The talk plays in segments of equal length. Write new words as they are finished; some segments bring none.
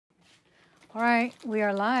All right, we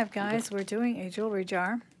are live, guys. We're doing a jewelry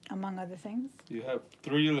jar, among other things. You have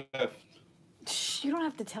 3 left. Shh, you don't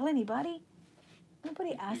have to tell anybody.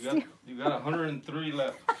 Nobody asked you. You got 103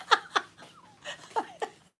 left.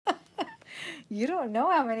 You don't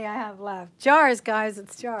know how many I have left. Jars, guys,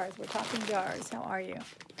 it's jars. We're talking jars. How are you?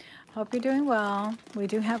 Hope you're doing well. We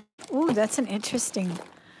do have, ooh, that's an interesting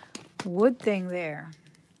wood thing there.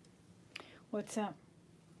 What's up?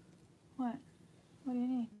 What? What do you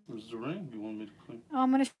need? Where's the ring you want me to clean? Oh,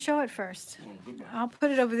 I'm going to show it first. Oh, goodbye. I'll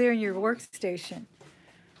put it over there in your workstation.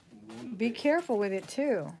 Be careful with it,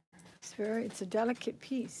 too. It's a delicate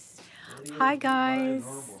piece. Hi, guys.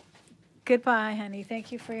 Goodbye, honey.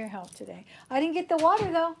 Thank you for your help today. I didn't get the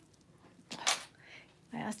water, though.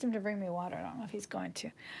 I asked him to bring me water. I don't know if he's going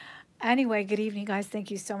to. Anyway, good evening, guys.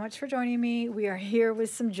 Thank you so much for joining me. We are here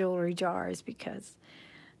with some jewelry jars because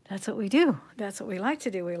that's what we do. That's what we like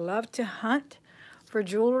to do. We love to hunt for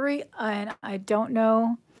jewelry, and I don't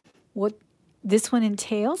know what this one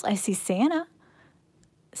entails. I see Santa.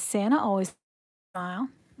 Santa always smile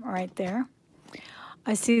right there.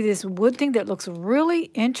 I see this wood thing that looks really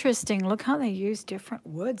interesting. Look how they use different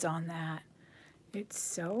woods on that. It's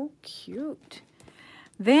so cute.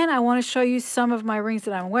 Then I want to show you some of my rings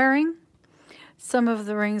that I'm wearing, some of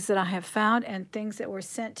the rings that I have found and things that were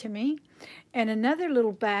sent to me, and another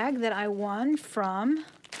little bag that I won from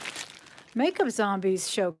Makeup Zombies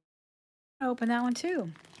show. I'll open that one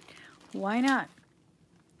too. Why not?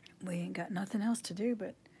 We ain't got nothing else to do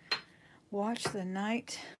but watch the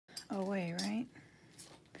night away, right?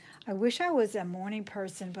 I wish I was a morning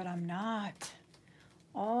person, but I'm not.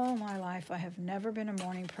 All my life, I have never been a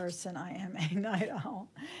morning person. I am a night owl.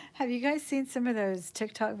 Have you guys seen some of those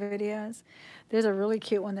TikTok videos? There's a really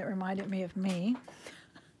cute one that reminded me of me.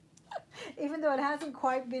 Even though it hasn't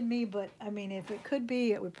quite been me, but I mean, if it could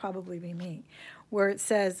be, it would probably be me. Where it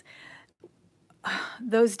says,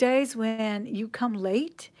 those days when you come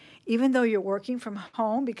late, even though you're working from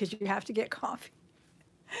home because you have to get coffee.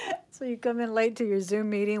 So you come in late to your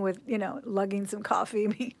Zoom meeting with, you know, lugging some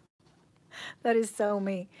coffee. That is so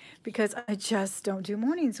me because I just don't do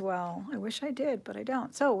mornings well. I wish I did, but I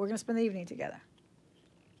don't. So we're going to spend the evening together.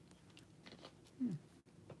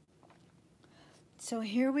 So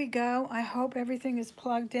here we go. I hope everything is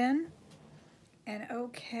plugged in and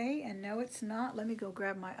okay. And no, it's not. Let me go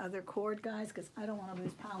grab my other cord, guys, because I don't want to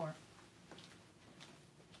lose power.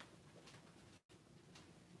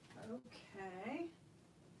 Okay.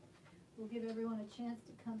 We'll give everyone a chance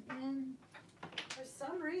to come in. For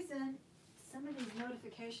some reason, some of these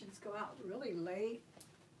notifications go out really late.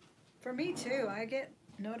 For me too, I get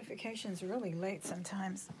notifications really late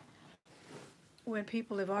sometimes when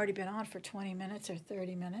people have already been on for 20 minutes or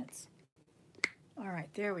 30 minutes. All right,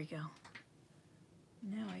 there we go.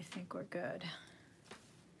 Now I think we're good.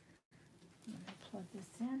 I'm gonna plug this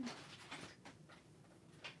in.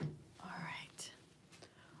 All right.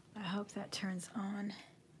 I hope that turns on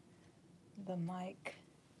the mic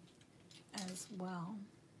as well.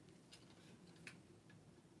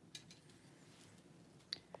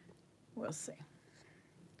 We'll see.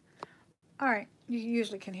 All right, you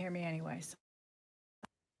usually can hear me anyway. So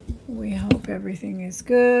we hope everything is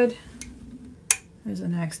good. There's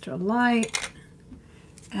an extra light.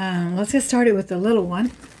 Let's get started with the little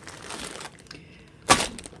one.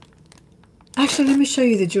 Actually, let me show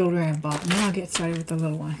you the jewelry I bought. Now I'll get started with the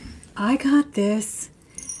little one. I got this,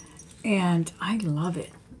 and I love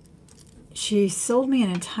it. She sold me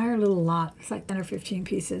an entire little lot. It's like 10 or 15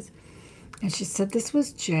 pieces. And she said this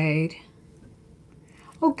was jade.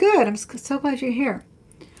 Oh, good. I'm so glad you're here.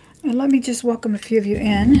 And let me just welcome a few of you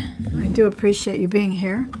in. I do appreciate you being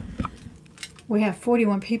here. We have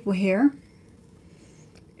 41 people here.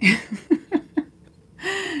 You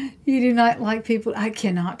do not like people. I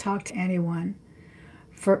cannot talk to anyone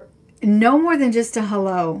for no more than just a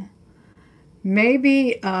hello.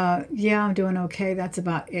 Maybe, yeah, I'm doing okay. That's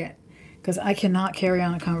about it. Because I cannot carry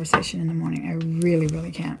on a conversation in the morning. I really,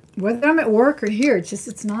 really can't. Whether I'm at work or here,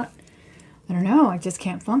 it's not, I don't know. I just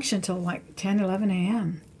can't function till like 10, 11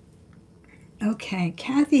 a.m. Okay,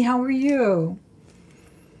 Kathy, how are you?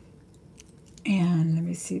 And let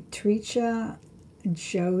me see, Tricia,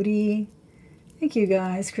 Jody. Thank you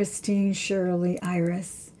guys. Christine, Shirley,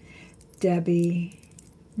 Iris, Debbie,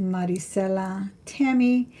 Maricela,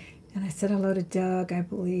 Tammy. And I said hello to Doug, I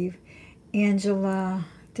believe. Angela,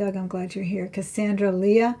 Doug, I'm glad you're here. Cassandra,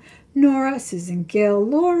 Leah, Nora, Susan Gill,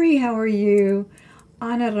 Lori, how are you?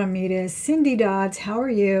 Ana Ramirez, Cindy Dodds, how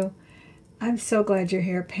are you? I'm so glad you're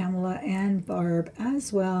here. Pamela and Barb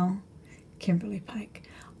as well. Kimberly Pike.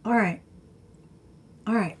 All right.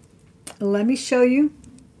 All right. Let me show you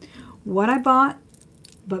what I bought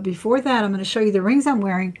But before that, I'm going to show you the rings I'm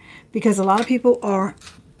wearing because a lot of people are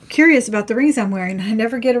curious about the rings I'm wearing. I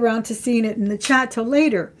never get around to seeing it in the chat till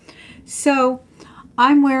later. So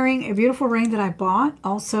I'm wearing a beautiful ring that I bought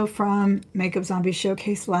also from Makeup Zombie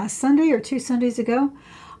Showcase last Sunday or 2 Sundays ago.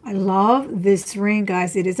 I love this ring,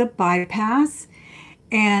 guys. It is a bypass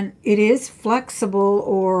and it is flexible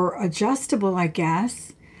or adjustable, I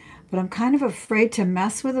guess. But I'm kind of afraid to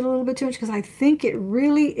mess with it a little bit too much because I think it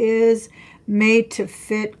really is made to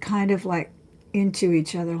fit kind of like into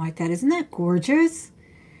each other like that. Isn't that gorgeous?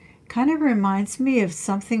 Kind of reminds me of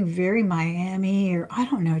something very Miami, or I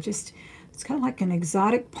don't know, just it's kind of like an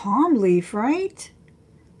exotic palm leaf, right?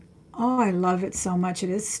 Oh, I love it so much. It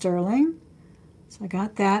is sterling. So I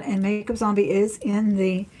got that, and Makeup Zombie is in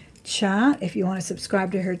the chat. If you want to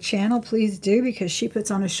subscribe to her channel, please do, because she puts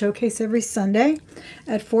on a showcase every Sunday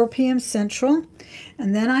at 4 p.m. Central.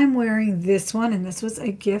 And then I'm wearing this one, and this was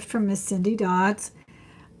a gift from Miss Cindy Dodds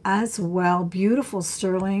as well. Beautiful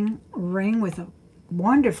sterling ring with a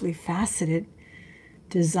wonderfully faceted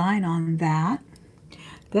design on that.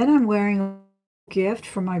 Then I'm wearing a gift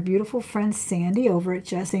from my beautiful friend Sandy over at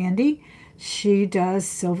Just Sandy. She does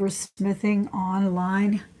silversmithing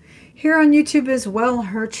online here on YouTube as well.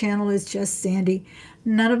 Her channel is Just Sandy.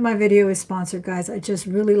 None of my video is sponsored, guys. I just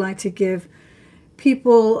really like to give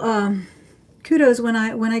people kudos when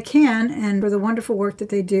I can, and for the wonderful work that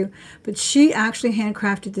they do. But she actually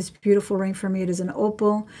handcrafted this beautiful ring for me. It is an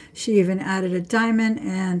opal. She even added a diamond,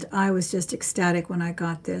 and I was just ecstatic when I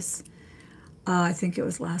got this. I think it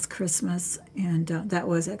was last Christmas, and that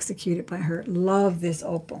was executed by her. Love this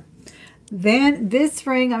opal. Then this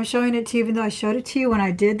ring, I'm showing it to you, even though I showed it to you when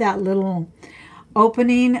I did that little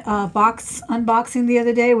opening box unboxing the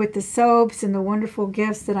other day with the soaps and the wonderful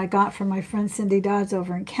gifts that I got from my friend Cindy Dodds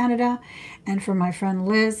over in Canada and from my friend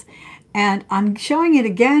Liz. And I'm showing it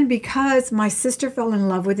again because my sister fell in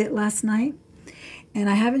love with it last night. And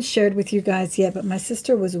I haven't shared with you guys yet, but my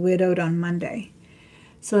sister was widowed on Monday.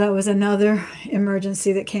 So that was another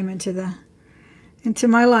emergency that came into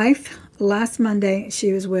my life. Last Monday,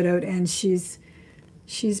 she was widowed, and she's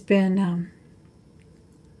been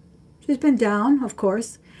down, of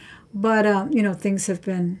course, but you know, things have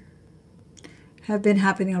been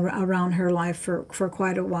happening around her life for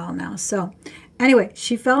quite a while now. So anyway,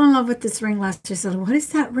 she fell in love with this ring last year. She said, "What is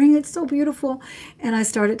that ring? It's so beautiful." And I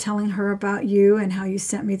started telling her about you and how you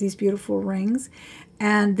sent me these beautiful rings,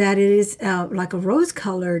 and that it is like a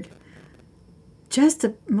rose-colored, just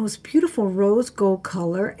the most beautiful rose gold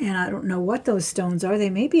color. And I don't know what those stones are. They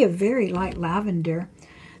may be a very light lavender.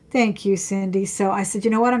 Thank you, Cindy. So I said,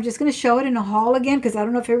 you know what? I'm just going to show it in a haul again because I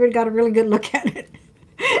don't know if everybody got a really good look at it.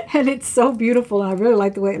 And it's so beautiful. And I really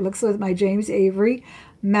like the way it looks with my James Avery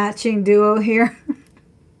matching duo here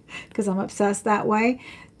because I'm obsessed that way.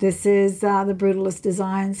 This is the Brutalist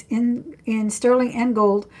Designs in sterling and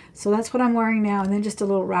gold. So that's what I'm wearing now. And then just a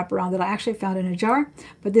little wraparound that I actually found in a jar.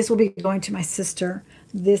 But this will be going to my sister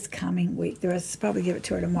this coming week. The rest, probably give it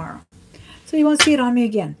to her tomorrow. So you won't see it on me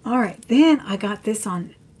again. All right. Then I got this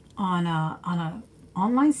on a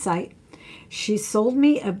online site. She sold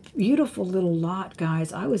me a beautiful little lot,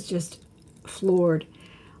 guys. I was just floored.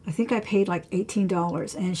 I think I paid like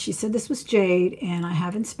 $18, and she said this was jade, and I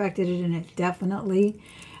have inspected it, and it definitely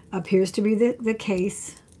appears to be the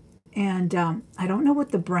case. And I don't know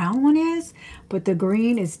what the brown one is, but the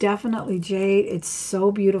green is definitely jade. It's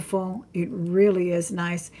so beautiful. It really is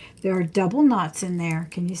nice. There are double knots in there.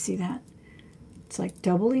 Can you see that? It's like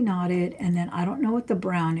doubly knotted, and then I don't know what the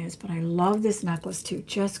brown is, but I love this necklace too.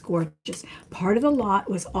 Just gorgeous. Part of the lot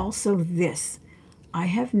was also this. I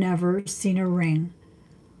have never seen a ring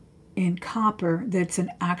in copper that's an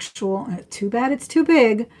actual, too bad it's too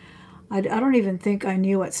big. I don't even think I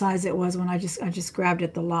knew what size it was when I just grabbed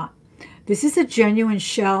at the lot. This is a genuine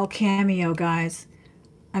shell cameo, guys.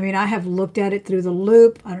 I mean, I have looked at it through the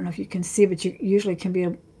loop. I don't know if you can see, but you usually can be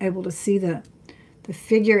able to see the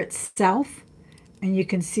figure itself. And you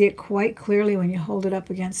can see it quite clearly when you hold it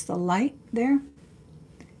up against the light there.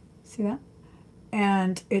 See that?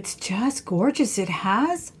 And it's just gorgeous. It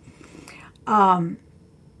has,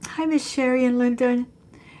 hi Miss Sherry and Lyndon.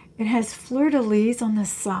 It has fleur-de-lis on the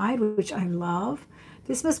side, which I love.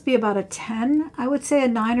 This must be about a 10. I would say a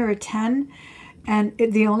 9 or a 10. And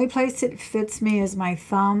the only place it fits me is my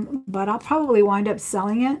thumb. But I'll probably wind up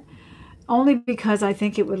selling it. Only because I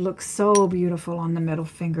think it would look so beautiful on the middle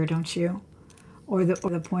finger, don't you? Or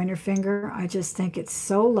the pointer finger. I just think it's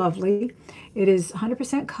so lovely. It is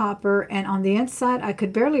 100% copper, and on the inside, I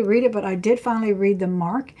could barely read it, but I did finally read the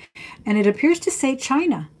mark, and it appears to say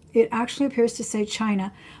China. It actually appears to say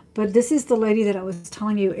China, but this is the lady that I was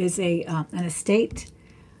telling you is an estate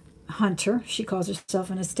hunter. She calls herself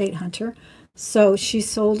an estate hunter. So she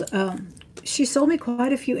sold me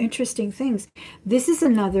quite a few interesting things. This is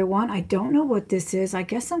another one. I don't know what this is. I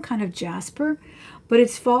guess some kind of jasper, but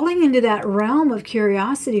it's falling into that realm of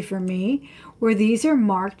curiosity for me where these are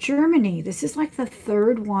marked Germany. This is like the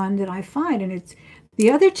third one that I find, and it's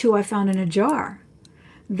the other two I found in a jar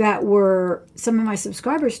that were, some of my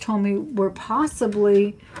subscribers told me were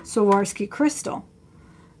possibly Swarovski crystal.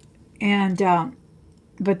 And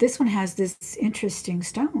but this one has this interesting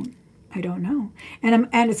stone. I don't know. And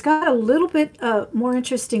it's got a little bit more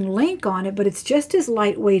interesting link on it, but it's just as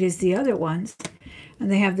lightweight as the other ones.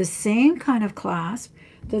 And they have the same kind of clasp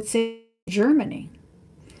that says Germany.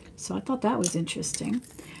 So I thought that was interesting.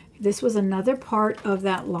 This was another part of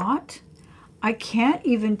that lot. I can't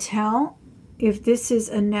even tell if this is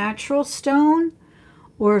a natural stone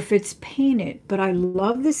or if it's painted, but I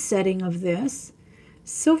love the setting of this.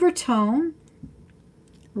 Silver tone.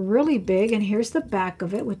 Really big, and here's the back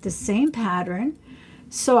of it with the same pattern.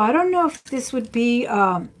 So I don't know if this would be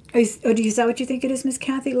is that what you think it is, Miss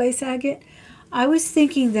Kathy? Lace agate? I was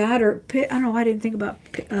thinking that, or I don't know, I didn't think about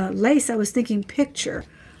lace. I was thinking picture,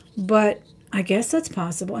 but I guess that's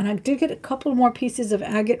possible. And I did get a couple more pieces of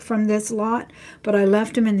agate from this lot, but I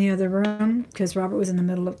left them in the other room because Robert was in the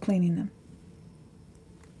middle of cleaning them.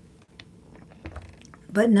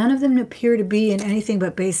 But none of them appear to be in anything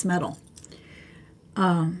but base metal.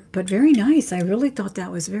 But very nice. I really thought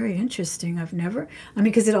that was very interesting.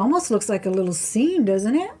 Because it almost looks like a little scene,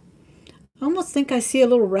 doesn't it? I almost think I see a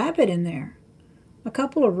little rabbit in there. A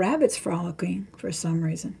couple of rabbits frolicking for some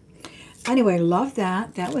reason. Anyway, love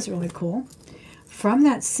that. That was really cool. From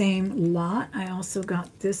that same lot, I also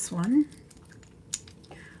got this one,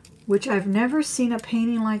 which I've never seen a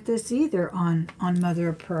painting like this either on Mother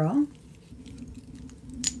of Pearl.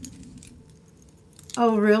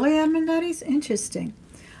 Oh, really, Edmund Daddies? Interesting.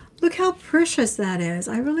 Look how precious that is.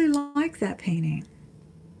 I really like that painting.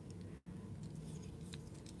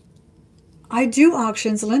 I do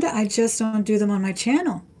auctions, Linda. I just don't do them on my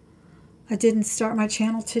channel. I didn't start my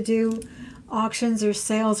channel to do auctions or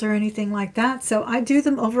sales or anything like that. So I do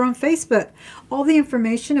them over on Facebook. All the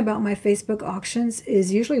information about my Facebook auctions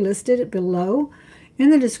is usually listed below in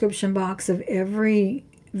the description box of every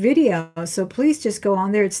video. So please just go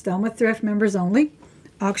on there. It's Thelma Thrift members only.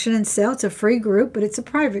 Auction and sale. It's a free group, but it's a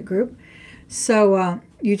private group. So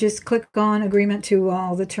you just click on agreement to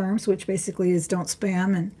all the terms, which basically is don't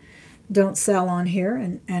spam and don't sell on here.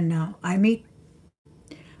 And I meet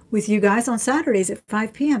with you guys on Saturdays at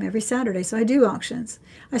 5 p.m. every Saturday. So I do auctions.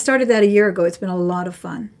 I started that a year ago. It's been a lot of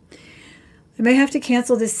fun. I may have to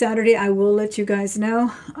cancel this Saturday. I will let you guys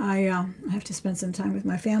know. I have to spend some time with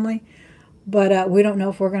my family. But we don't know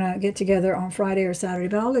if we're going to get together on Friday or Saturday.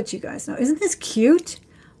 But I'll let you guys know. Isn't this cute?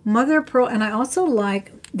 Mother of Pearl. And I also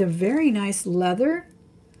like the very nice leather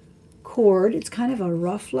cord. It's kind of a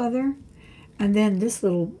rough leather. And then this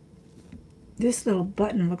little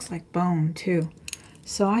button looks like bone too.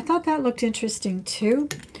 So I thought that looked interesting too.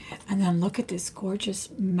 And then look at this gorgeous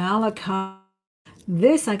malachite.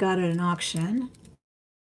 This I got at an auction.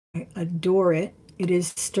 I adore it. It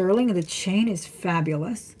is sterling. The chain is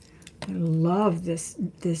fabulous. I love this.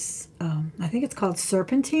 I think it's called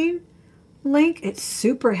serpentine link. It's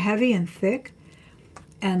super heavy and thick.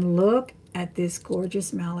 And look at this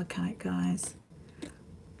gorgeous malachite, guys.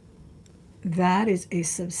 That is a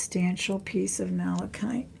substantial piece of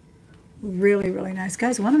malachite. Really, really nice.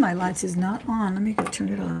 Guys, one of my lights is not on. Let me go turn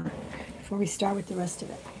it on before we start with the rest of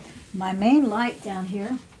it. My main light down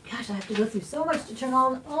here. Gosh, I have to go through so much to turn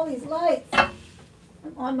on all these lights. I'm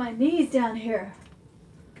on my knees down here.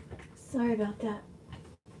 Sorry about that.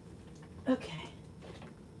 Okay.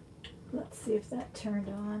 Let's see if that turned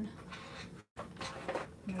on.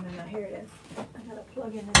 No, here it is. I gotta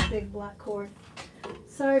plug in this big black cord.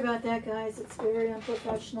 Sorry about that, guys. It's very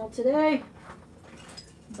unprofessional today.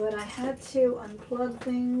 But I had to unplug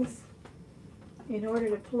things in order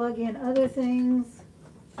to plug in other things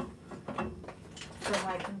for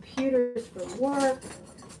my computers for work.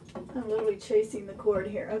 I'm literally chasing the cord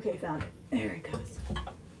here. Okay, found it. There it goes.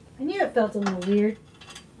 I knew it felt a little weird.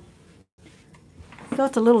 It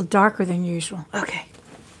felt a little darker than usual. Okay,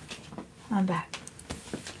 I'm back.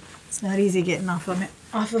 It's not easy getting off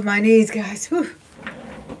of my knees, guys. Whew.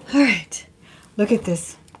 All right, look at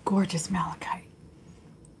this gorgeous malachite.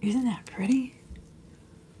 Isn't that pretty?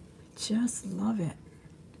 Just love it.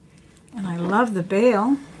 And I love the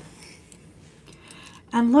bail.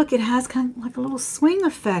 And look, it has kind of like a little swing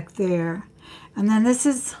effect there. And then this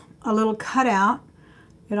is a little cutout.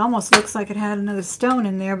 It almost looks like it had another stone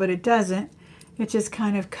in there, but it doesn't. It just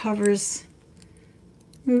kind of covers.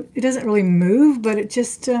 It doesn't really move, but it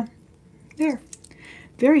just There.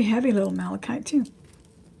 Very heavy little malachite too.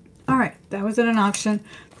 All right, that was at an auction.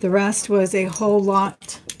 The rest was a whole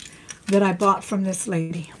lot that I bought from this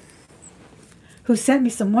lady who sent me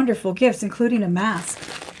some wonderful gifts, including a mask.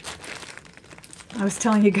 I was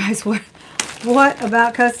telling you guys what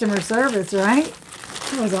about customer service, right?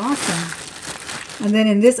 That was awesome. And then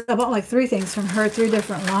in this, I bought like 3 things from her, 3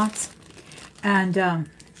 different lots. And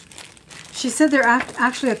she said they're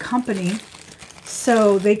actually a company,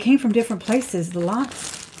 so they came from different places, the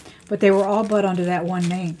lots, but they were all bought under that one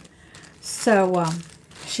name. So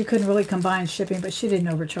she couldn't really combine shipping, but she didn't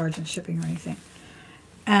overcharge in shipping or anything.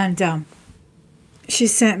 And she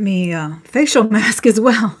sent me a facial mask as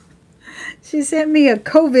well. She sent me a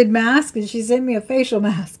COVID mask, and she sent me a facial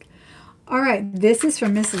mask. All right, this is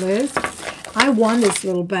from Miss Liz. I won this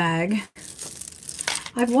little bag.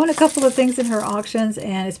 I've won a couple of things in her auctions,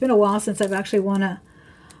 and it's been a while since I've actually won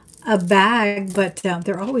a bag, but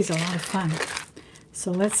they're always a lot of fun.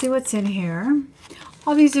 So let's see what's in here.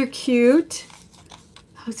 Oh, these are cute.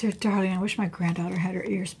 Those are darling. I wish my granddaughter had her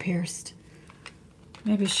ears pierced.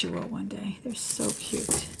 Maybe she will one day. They're so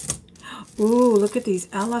cute. Ooh, look at these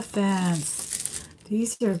elephants.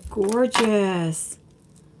 These are gorgeous.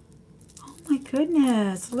 Oh my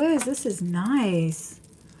goodness. Liz, this is nice.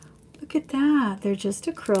 Look at that. They're just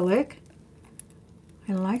acrylic.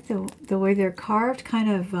 I like the way they're carved, kind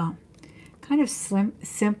of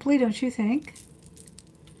simply, don't you think?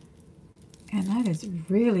 And that is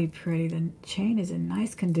really pretty. The chain is in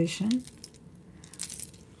nice condition.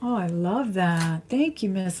 Oh, I love that. Thank you,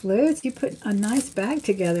 Miss Liz. You put a nice bag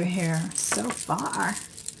together here so far.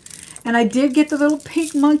 And I did get the little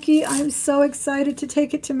pink monkey. I'm so excited to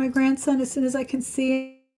take it to my grandson as soon as I can see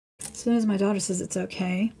it. As soon as my daughter says it's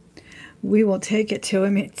okay, we will take it to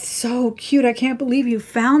him. It's so cute. I can't believe you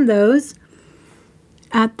found those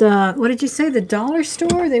at the, what did you say, the dollar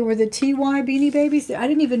store? They were the TY Beanie Babies. I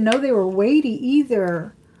didn't even know they were weighty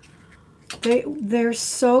either. They're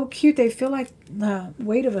so cute. They feel like the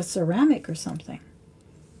weight of a ceramic or something.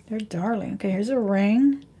 They're darling. Okay, here's a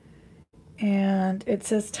ring. And it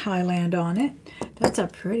says Thailand on it. That's a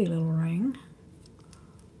pretty little ring.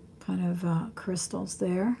 Kind of crystals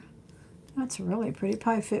there. That's really pretty.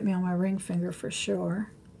 Probably fit me on my ring finger for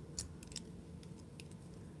sure.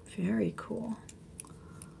 Very cool.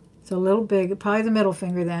 It's a little big. Probably the middle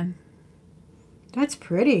finger then. That's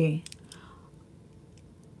pretty.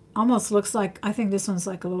 Almost looks like, I think this one's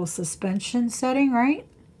like a little suspension setting, right?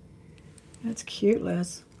 That's cute,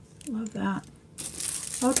 Liz. Love that.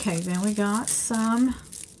 Okay, then we got some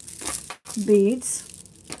beads.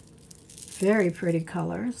 Very pretty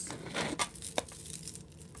colors.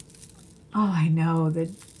 Oh, I know, the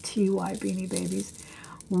TY Beanie Babies.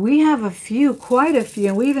 We have a few, quite a few,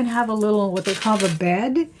 and we even have a little, what they call the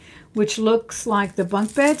bed, which looks like the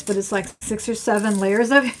bunk beds, but it's like 6 or 7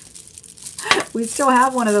 layers of it. We still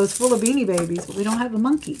have one of those full of Beanie Babies, but we don't have a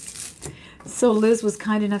monkey. So Liz was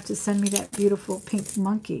kind enough to send me that beautiful pink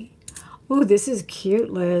monkey. Ooh, this is cute,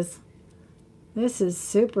 Liz. This is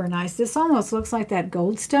super nice. This almost looks like that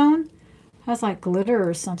goldstone. Has like glitter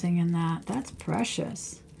or something in that. That's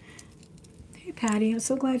precious. Hey, Patty, I'm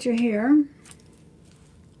so glad you're here.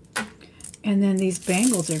 And then these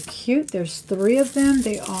bangles are cute. There's 3 of them.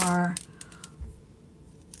 They are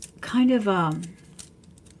kind of a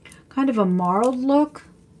marled look,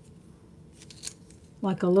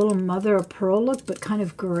 like a little mother of pearl look, but kind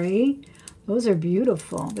of gray. Those are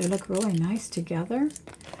beautiful. They look really nice together.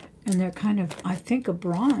 And they're kind of, I think, a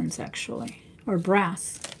bronze, actually. Or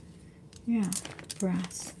brass. Yeah,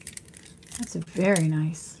 brass. That's a very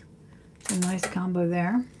nice. A nice combo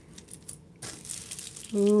there.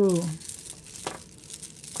 Ooh.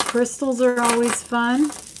 Crystals are always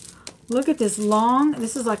fun. Look at this long,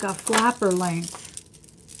 this is like a flapper length.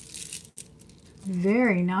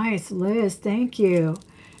 Very nice, Liz. Thank you.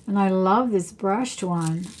 And I love this brushed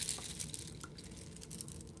one.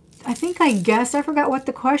 I think I guessed. I forgot what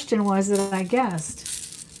the question was that I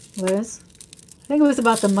guessed, Liz. I think it was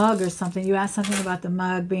about the mug or something. You asked something about the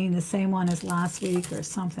mug being the same one as last week or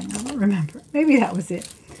something. I don't remember. Maybe that was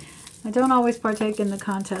it. I don't always partake in the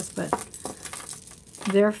contest, but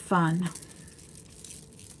they're fun.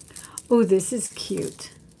 Oh, this is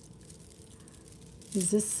cute.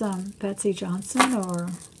 Is this Betsy Johnson, or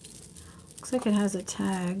looks like it has a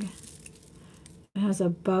tag. It has a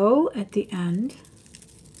bow at the end.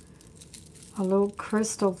 A little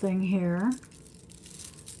crystal thing here.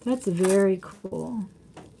 That's very cool.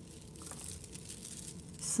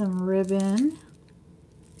 Some ribbon.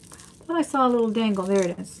 Thought I saw a little dangle. There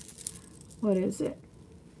it is. What is it?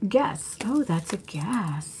 Guess. Oh, that's a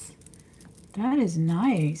guess. That is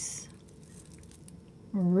nice.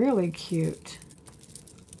 Really cute.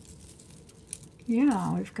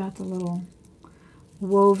 Yeah, we've got the little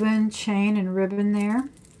woven chain and ribbon there.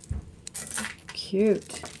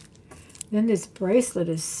 Cute. Then this bracelet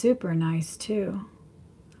is super nice too.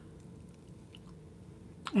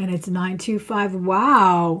 And it's $9.25.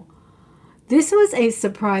 Wow. This was a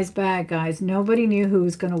surprise bag, guys. Nobody knew who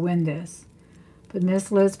was going to win this. But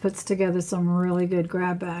Miss Liz puts together some really good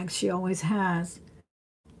grab bags. She always has.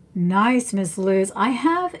 Nice, Miss Liz. I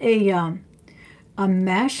have a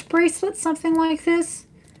mesh bracelet, something like this.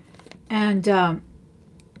 And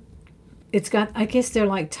it's got, I guess they're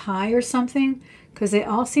like tie or something, because they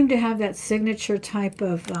all seem to have that signature type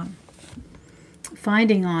of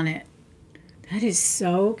finding on it. That is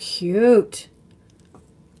so cute.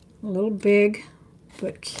 A little big,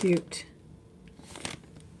 but cute.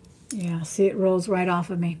 Yeah, see, it rolls right off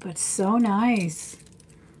of me, but so nice.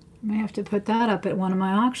 I may have to put that up at one of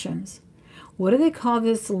my auctions. What do they call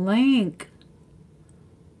this link?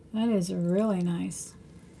 That is really nice.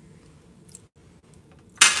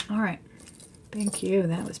 All right. Thank you.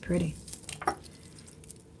 That was pretty.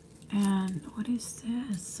 And what is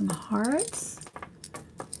this? Some hearts?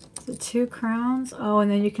 The 2 crowns. Oh,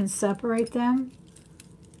 and then you can separate them.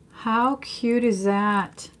 How cute is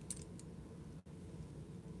that?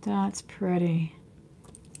 That's pretty.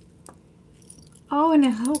 Oh, and a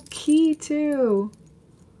little key too,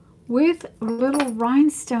 with little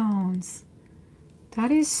rhinestones.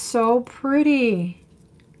 That is so pretty.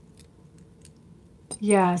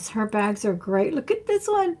 Yes, her bags are great. Look at this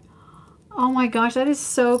one. Oh my gosh, that is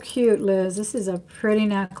so cute, Liz. This is a pretty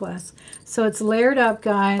necklace. So it's layered up,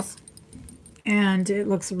 guys, and it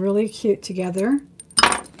looks really cute together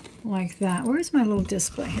like that. Where's my little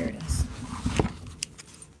display? Here it is.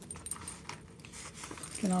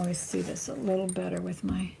 You can always see this a little better with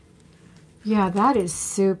my... Yeah, that is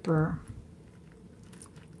super.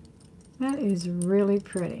 That is really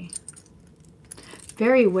pretty.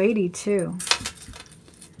 Very weighty too.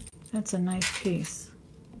 That's a nice piece.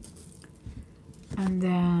 And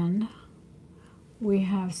then we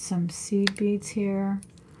have some seed beads here.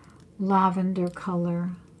 Lavender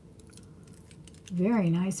color.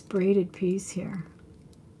 Very nice braided piece here.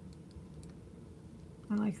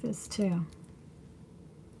 I like this too.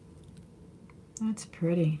 That's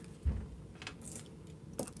pretty.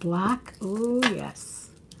 Black. Oh, yes.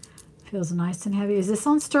 Feels nice and heavy. Is this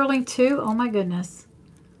on sterling too? Oh my goodness.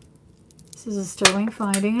 This is a sterling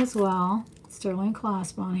finding as well. Sterling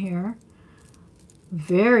clasp on here.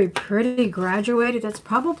 Very pretty, graduated. That's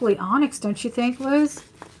probably onyx, don't you think, Liz?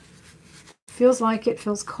 Feels like it.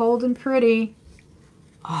 Feels cold and pretty.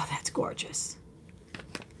 Oh, that's gorgeous.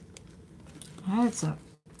 That's a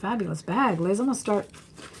fabulous bag, Liz. I'm going to start...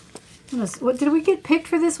 What did we get picked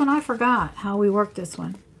for this one? I forgot how we worked this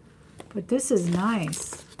one. But this is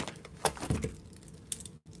nice.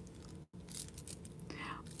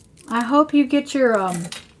 I hope you get your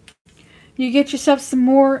yourself some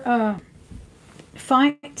more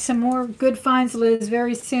some more good finds, Liz,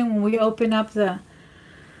 very soon when we open up the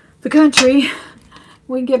country.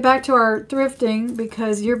 We can get back to our thrifting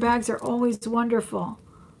because your bags are always wonderful.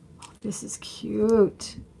 This is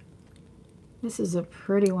cute. This is a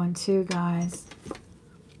pretty one too, guys.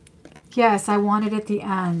 Yes, I want it at the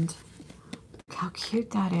end. Look how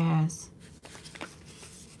cute that is.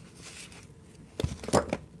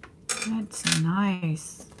 That's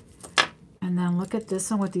nice. And then look at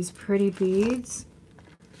this one with these pretty beads.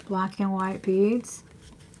 Black and white beads.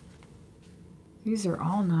 These are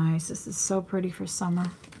all nice. This is so pretty for summer.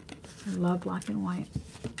 I love black and white.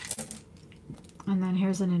 And then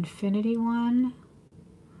here's an infinity one.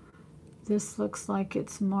 This looks like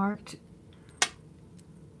it's marked.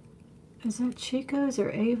 Is that Chico's or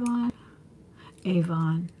Avon?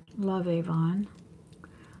 Avon. Love Avon.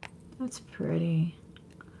 That's pretty.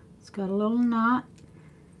 It's got a little knot.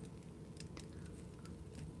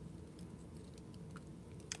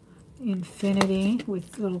 Infinity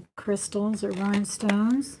with little crystals or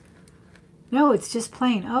rhinestones. No, it's just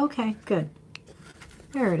plain. Oh, okay, good.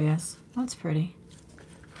 There it is. That's pretty.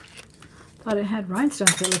 Thought it had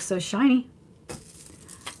rhinestones. It looks so shiny.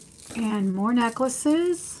 And more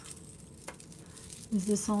necklaces. Is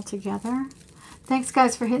this all together? Thanks,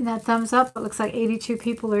 guys, for hitting that thumbs up. It looks like 82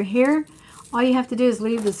 people are here. All you have to do is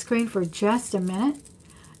leave the screen for just a minute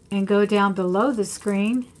and go down below the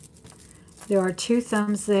screen. There are 2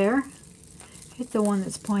 thumbs there. Hit the one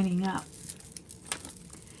that's pointing up.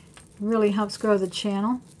 Really helps grow the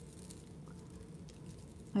channel.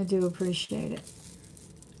 I do appreciate it.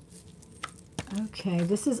 Okay,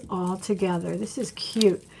 this is all together. This is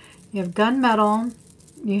cute. You have gunmetal.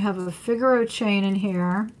 You have a Figaro chain in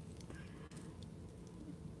here.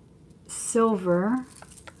 silver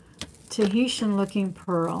Tahitian looking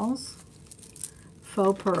pearls,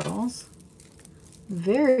 faux pearls.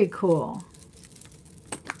 Very cool.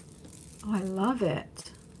 Oh, I love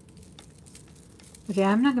it. Okay,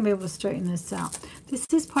 I'm not going to be able to straighten this out. This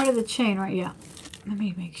is part of the chain, right? Yeah. Let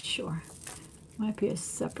me make sure. Might be a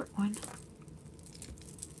separate one.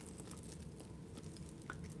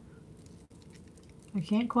 I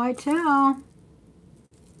can't quite tell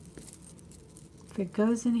if it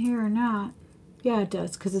goes in here or not. Yeah, it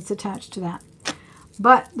does, because it's attached to that.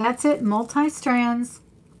 But that's it, multi-strands.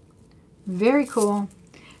 Very cool.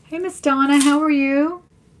 Hey, Miss Donna, how are you?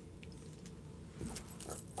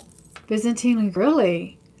 Byzantine,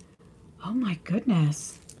 really? Oh my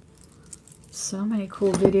goodness. So many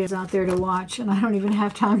cool videos out there to watch, and I don't even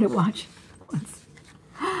have time to watch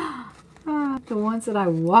the ones that I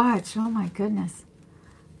watch. Oh my goodness.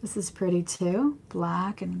 This is pretty too.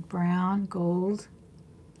 Black and brown, gold.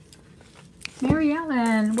 Mary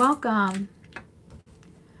Ellen, welcome.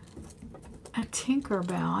 A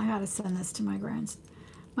Tinkerbell. I gotta send this to my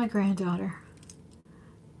granddaughter.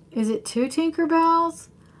 Is it 2 Tinkerbells?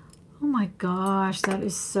 Oh my gosh, that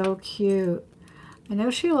is so cute. I know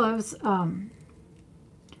she loves,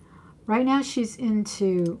 right now she's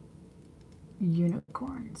into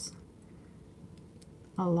unicorns.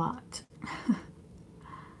 A lot.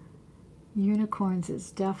 Unicorns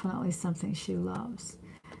is definitely something she loves.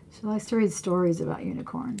 She likes to read stories about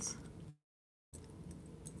unicorns.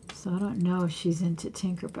 So I don't know if she's into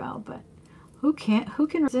Tinkerbell, but who can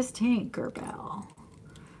resist Tinkerbell?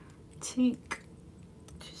 Tink.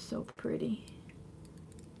 She's so pretty.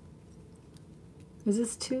 Is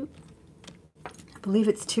this 2? I believe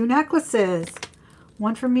it's 2 necklaces.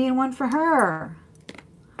 One for me and one for her.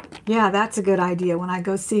 Yeah, that's a good idea. When I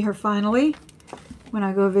go see her finally, when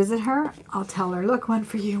I go visit her, I'll tell her, look, one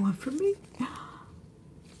for you, one for me.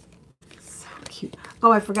 So cute.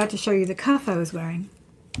 Oh, I forgot to show you the cuff I was wearing.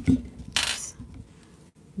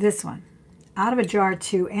 This one. Out of a jar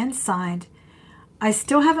too, and signed. I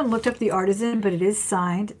still haven't looked up the artisan, but it is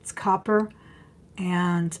signed. It's copper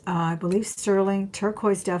and I believe sterling,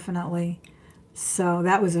 turquoise definitely. So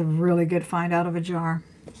that was a really good find out of a jar.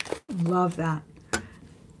 Love that.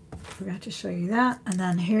 Forgot to show you that. And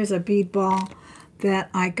then here's a bead ball that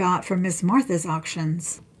I got from Miss Martha's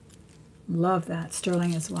auctions. Love that.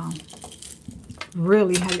 Sterling as well.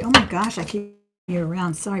 Really heavy. Oh my gosh, I keep you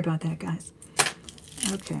around. Sorry about that, guys.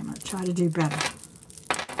 Okay, I'm going to try to do better.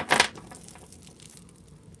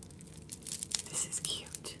 This is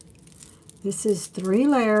cute. This is 3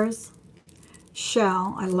 layers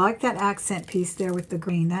shell. I like that accent piece there with the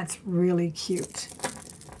green. That's really cute.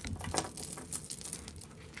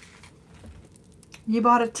 You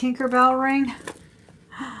bought a Tinkerbell ring?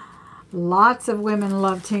 Lots of women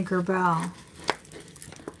love Tinkerbell.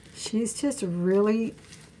 She's just really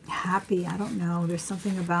happy. I don't know. There's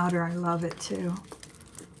something about her. I love it too.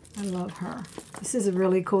 I love her. This is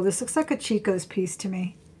really cool. This looks like a Chico's piece to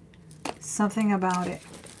me. Something about it.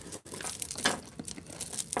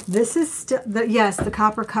 This is still, yes, the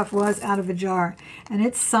copper cuff was out of a jar. And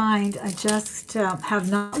it's signed. I just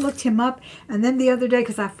have not looked him up. And then the other day,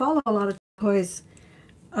 because I follow a lot of toys,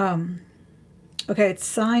 okay, it's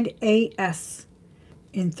signed AS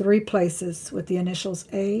in 3 places with the initials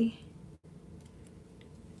A.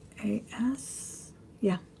 AS.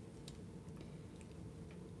 Yeah.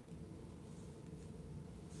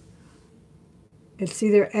 It's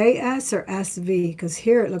either AS or SV, because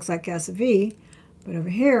here it looks like SV, but over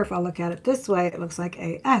here, if I look at it this way, it looks like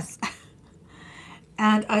AS.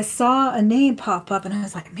 And I saw a name pop up, and I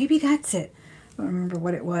was like, maybe that's it. I don't remember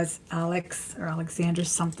what it was, Alex or Alexander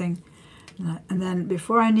something. And then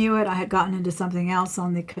before I knew it, I had gotten into something else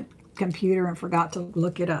on the computer and forgot to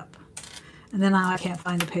look it up. And then I can't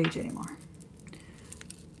find the page anymore.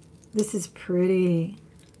 This is pretty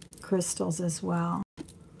crystals as well.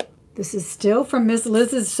 This is still from Miss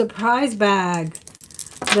Liz's surprise bag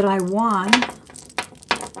that I won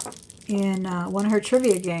in one of her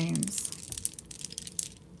trivia games.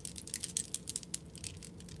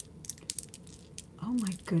 Oh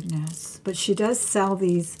my goodness. But she does sell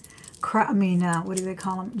these, what do they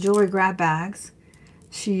call them? Jewelry grab bags.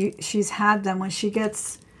 She's had them when she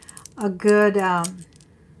gets a good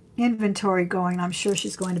inventory going. I'm sure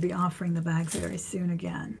she's going to be offering the bags very soon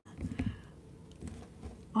again.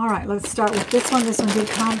 All right, let's start with this one. This one did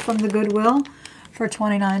come from the Goodwill for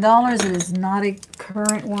 $29. It is not a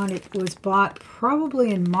current one. It was bought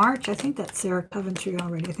probably in March. I think that's Sarah Coventry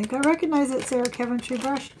already. I think I recognize it, Sarah Coventry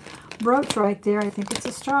brooch right there. I think it's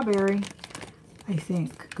a strawberry. I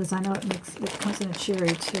think, because I know it comes in a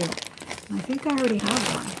cherry too. And I think I already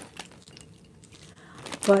have one.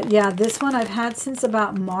 But yeah, this one I've had since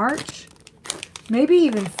about March, maybe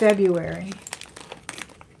even February.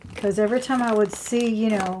 Because every time I would see,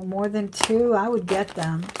 you know, more than 2, I would get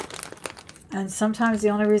them. And sometimes the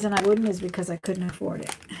only reason I wouldn't is because I couldn't afford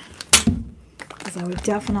it. Because I would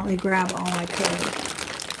definitely grab all I could.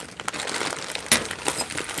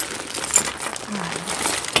 All right.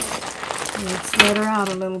 Let's let her out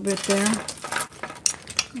a little bit there.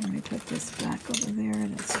 Let me put this back over there.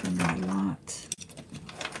 That's from my lot.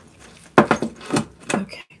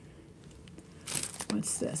 Okay.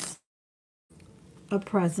 What's this? A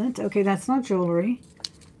present. Okay, that's not jewelry.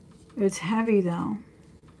 It's heavy though.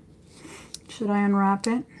 Should I unwrap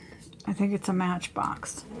it? I think it's a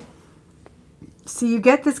matchbox. See, you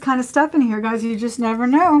get this kind of stuff in here, guys. You just never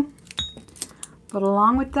know. But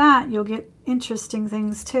along with that, you'll get interesting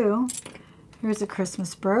things too. Here's a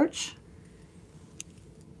Christmas brooch.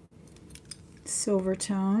 Silver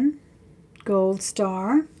tone. Gold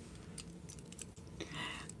star.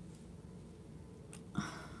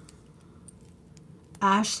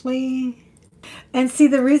 Ashley. And see,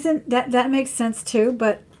 the reason that makes sense too,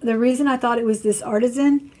 but the reason I thought it was this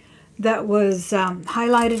artisan that was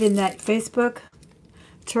highlighted in that Facebook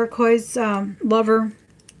turquoise lover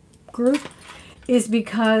group is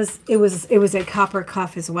because it was a copper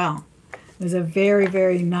cuff as well. It was a very,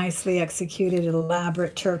 very nicely executed,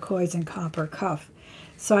 elaborate turquoise and copper cuff.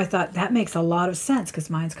 So I thought that makes a lot of sense because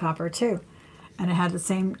mine's copper too. And it had the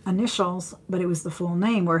same initials, but it was the full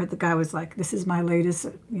name, where the guy was like, this is my latest,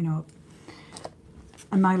 you know,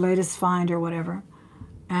 my latest find or whatever.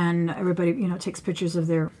 And everybody, you know, takes pictures of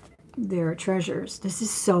their treasures. This is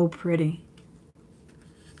so pretty.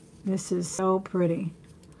 This is so pretty.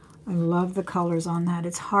 I love the colors on that.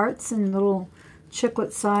 It's hearts and little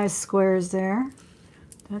chiclet-sized squares there.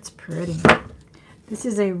 That's pretty. This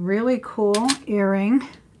is a really cool earring,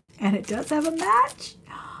 and it does have a match.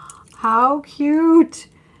 How cute!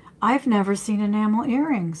 I've never seen enamel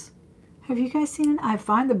earrings. Have you guys seen it? I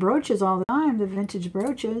find the brooches all the time, the vintage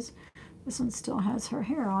brooches. This one still has her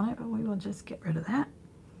hair on it, but we will just get rid of that.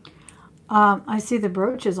 I see the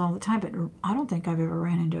brooches all the time, but I don't think I've ever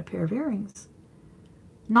ran into a pair of earrings.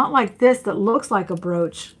 Not like this that looks like a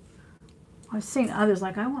brooch. I've seen others,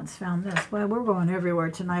 like I once found this. Well, we're going everywhere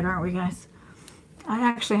tonight, aren't we, guys? I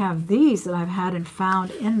actually have these that I've had and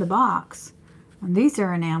found in the box. And these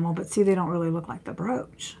are enamel, but see, they don't really look like the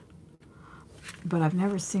brooch. But I've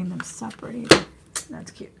never seen them separate either.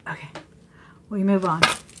 That's cute. Okay, we move on.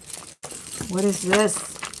 What is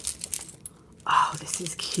this? Oh, this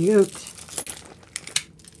is cute.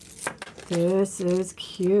 This is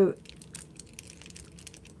cute.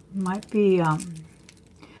 Might be,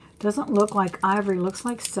 doesn't look like ivory. Looks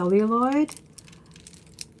like celluloid.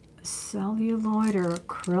 Celluloid or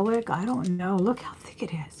acrylic. I don't know. Look how thick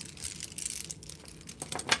it is.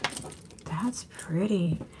 That's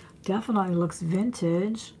pretty. Definitely looks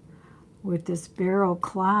vintage with this barrel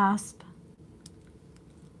clasp.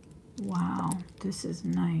 Wow, this is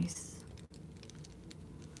nice.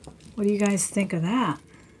 What do you guys think of that?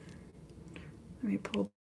 Let me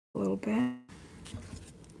pull a little bit.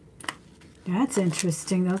 That's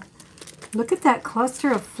interesting though. Look at that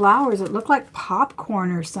cluster of flowers. It looked like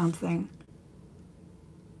popcorn or something.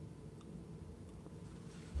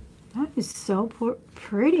 That is so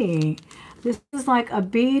pretty. This is like a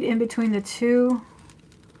bead in between the two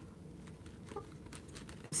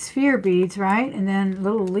sphere beads, right? And then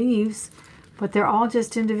little leaves, but they're all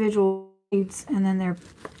just individual beads, and then they're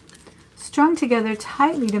strung together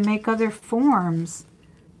tightly to make other forms.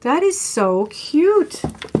 That is so cute.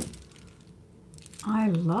 I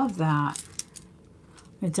love that.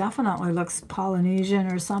 It definitely looks Polynesian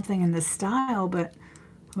or something in the style, but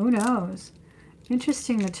who knows?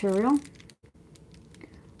 Interesting material.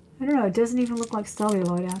 I don't know, it doesn't even look like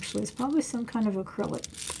celluloid actually. It's probably some kind of acrylic.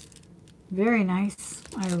 Very nice.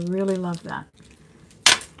 I really love that.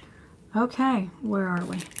 Okay, where are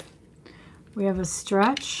we? We have a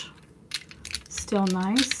stretch. Still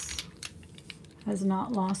nice. Has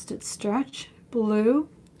not lost its stretch. Blue.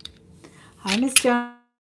 Hi, Miss John.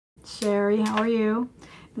 Sherry, how are you?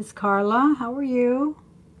 Miss Carla, how are you?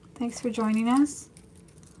 Thanks for joining us.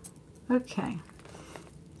 Okay.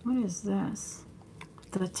 What is this?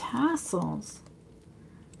 The tassels.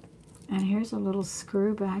 And here's a little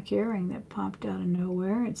screw back earring that popped out of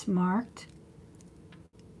nowhere. It's marked.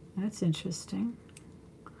 That's interesting.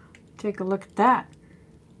 Take a look at that.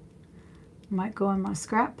 Might go in my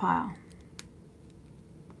scrap pile.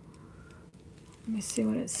 Let me see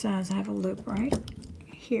what it says. I have a loop right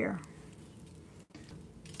here.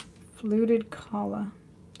 Fluted collar.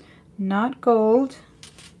 Not gold.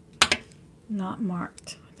 Not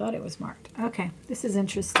marked. thought it was marked. Okay, this is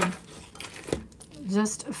interesting.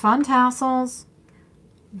 Just fun tassels.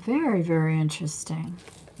 Very, very interesting.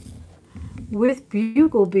 With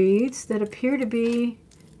bugle beads that appear to be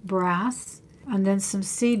brass, and then some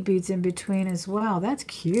seed beads in between as well. That's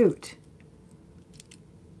cute.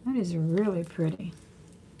 That is really pretty.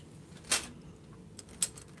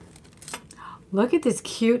 Look at this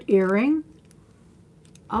cute earring.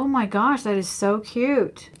 Oh my gosh, that is so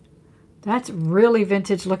cute. That's really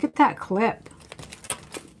vintage. Look at that clip.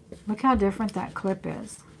 Look how different that clip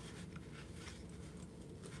is.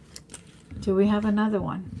 Do we have another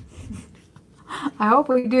one? I hope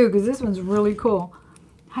we do, because this one's really cool.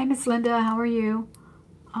 Hi, Miss Linda. How are you?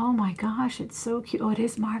 Oh my gosh, it's so cute. Oh, it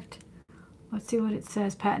is marked. Let's see what it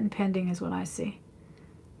says. Patent pending is what I see.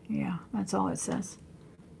 Yeah, that's all it says.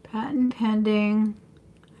 Patent pending.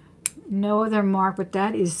 No other mark, but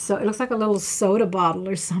that is so... It looks like a little soda bottle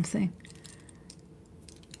or something.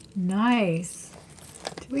 Nice.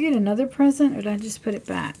 Did we get another present, or did I just put it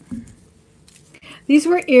back? These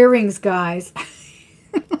were earrings, guys.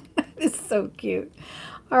 It's so cute.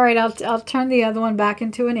 All right, I'll turn the other one back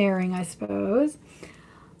into an earring, I suppose.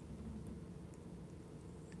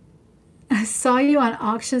 I saw you on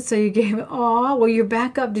auction, so you gave it. Oh, well, you're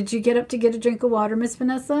back up. Did you get up to get a drink of water, Miss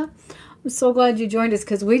Vanessa? I'm so glad you joined us,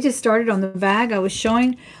 because we just started on the bag. I was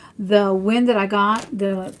showing the win that I got,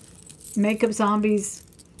 the Makeup Zombies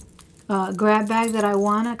grab bag that I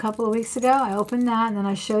won a couple of weeks ago. I opened that, and then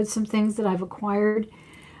I showed some things that I've acquired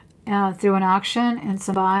through an auction and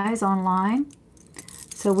some buys online.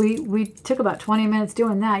 So we took about 20 minutes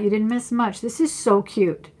doing that. You didn't miss much. This is so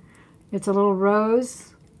cute. It's a little rose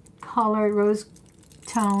colored, rose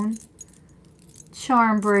tone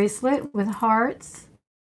charm bracelet with hearts,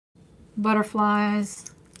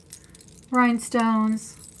 butterflies,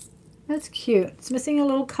 rhinestones. That's cute. It's missing a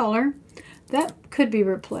little color. That could be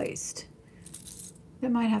replaced.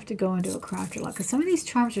 That might have to go into a crafter lot, because some of these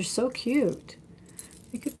charms are so cute.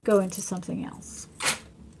 They could go into something else.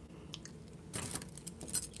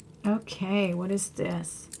 Okay, what is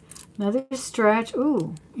this? Another stretch.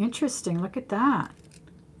 Ooh, interesting. Look at that.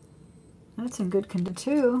 That's in good condition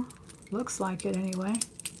too. Looks like it anyway.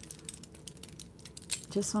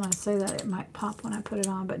 Just when I say that, it might pop when I put it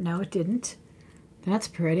on, but no, it didn't. That's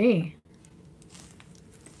pretty.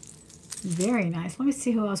 Very nice. Let me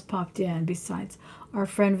see who else popped in besides our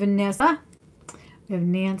friend Vanessa. We have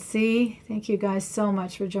Nancy. Thank you guys so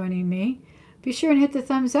much for joining me. Be sure and hit the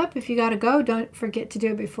thumbs up if you got to go. Don't forget to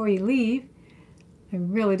do it before you leave. I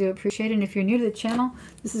really do appreciate it. And if you're new to the channel,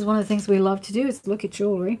 this is one of the things we love to do is look at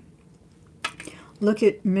jewelry. Look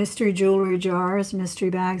at mystery jewelry jars,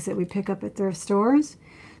 mystery bags that we pick up at thrift stores.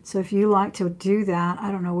 So if you like to do that,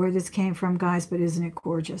 I don't know where this came from, guys, but isn't it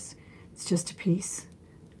gorgeous? It's just a piece.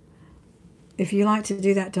 If you like to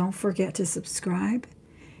do that, don't forget to subscribe.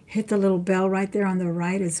 Hit the little bell right there on the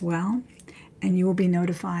right as well, and you will be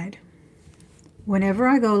notified whenever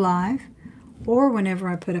I go live or whenever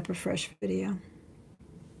I put up a fresh video.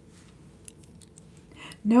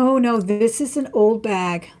 No, this is an old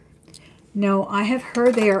bag. No, I have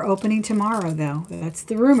heard they are opening tomorrow, though. That's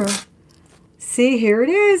the rumor. See, here it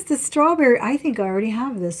is, the strawberry. I think I already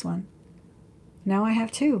have this one. Now I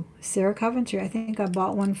have two. Sarah Coventry. I think I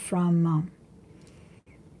bought one from,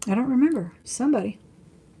 I don't remember, somebody.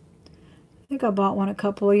 I think I bought one a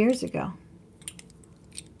couple of years ago.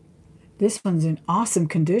 This one's in awesome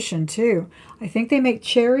condition, too. I think they make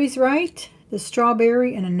cherries, right? The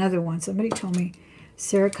strawberry and another one. Somebody told me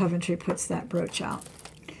Sarah Coventry puts that brooch out.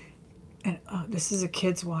 And oh, this is a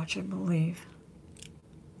kid's watch, I believe.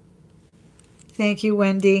 Thank you,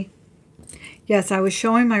 Wendy. Yes, I was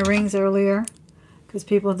showing my rings earlier because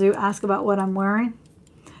people do ask about what I'm wearing.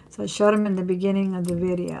 So I showed them in the beginning of the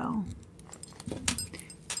video.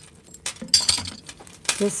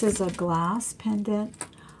 This is a glass pendant.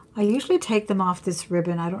 I usually take them off this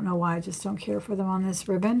ribbon. I don't know why. I just don't care for them on this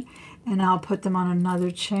ribbon. And I'll put them on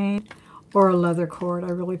another chain or a leather cord. I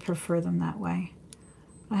really prefer them that way.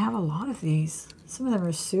 I have a lot of these. Some of them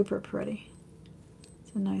are super pretty.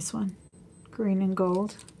 It's a nice one. Green and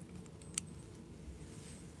gold.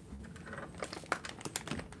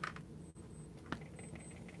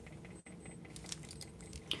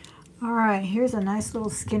 All right, here's a nice little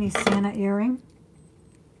skinny Santa earring.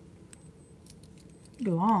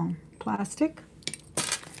 Long plastic.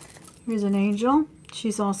 Here's an angel.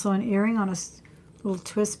 She's also an earring on a little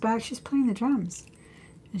twist back. She's playing the drums.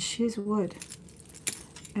 And she's wood.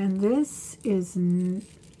 And this is,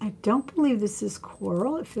 I don't believe this is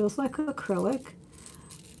coral. It feels like acrylic,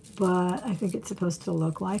 but I think it's supposed to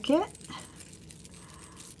look like it.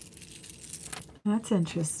 That's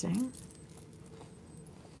interesting.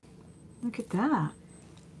 Look at that.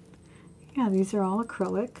 Yeah, these are all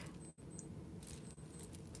acrylic.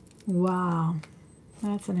 Wow,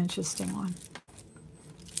 that's an interesting one.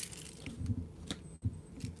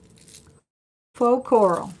 Faux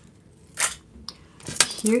coral.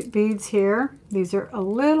 Cute beads here. These are a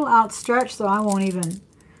little outstretched, so I won't even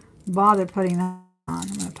bother putting that on. I'm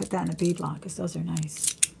going to put that in a bead lock because those are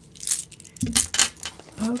nice.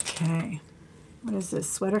 Okay. What is this?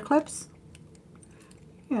 Sweater clips?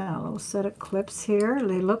 Yeah, a little set of clips here.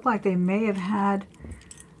 They look like they may have had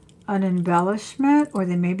an embellishment, or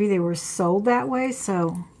maybe they were sold that way,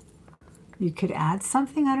 so you could add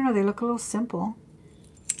something. I don't know. They look a little simple.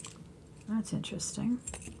 That's interesting.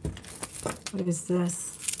 What is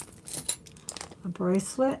this? A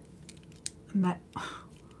bracelet?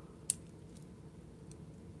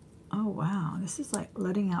 Oh, wow. This is like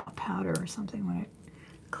letting out powder or something when it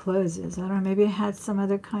closes. I don't know. Maybe it had some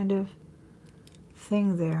other kind of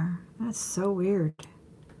thing there. That's so weird.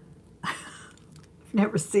 I've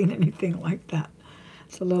never seen anything like that.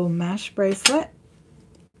 It's a little mesh bracelet.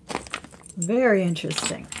 Very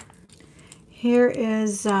interesting. Here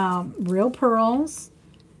is real pearls.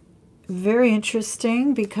 Very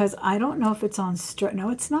interesting because I don't know if it's on stretch. No,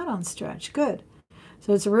 it's not on stretch. Good.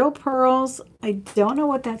 So it's real pearls. I don't know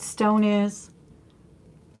what that stone is.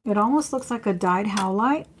 It almost looks like a dyed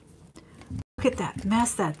howlite. Look at that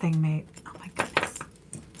mess that thing made. Oh my goodness.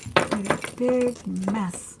 Made a big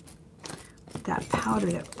mess with that powder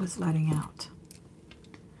that was letting out.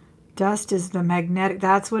 Dust is the magnetic.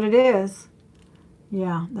 That's what it is.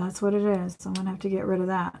 Yeah, that's what it is. So I'm going to have to get rid of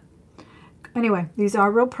that. Anyway, these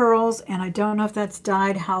are real pearls, and I don't know if that's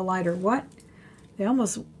dyed howlite or what. They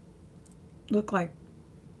almost look like,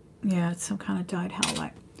 yeah, it's some kind of dyed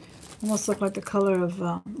howlite. Almost look like the color of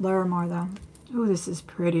Larimar, though. Oh, this is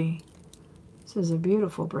pretty. This is a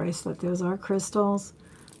beautiful bracelet. Those are crystals.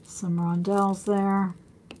 Some rondelles there.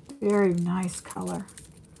 Very nice color.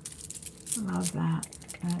 Love that.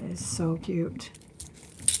 That is so cute.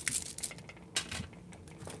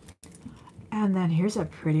 And then here's a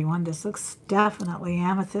pretty one. This looks definitely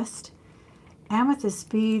amethyst. Amethyst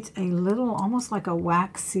beads, a little, almost like a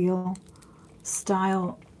wax seal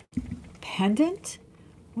style pendant.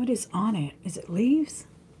 What is on it? Is it leaves?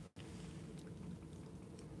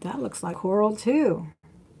 That looks like coral too.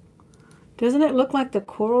 Doesn't it look like the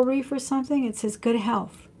coral reef or something? It says good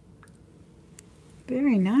health.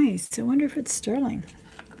 Very nice. I wonder if it's sterling.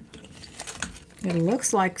 It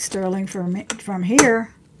looks like sterling from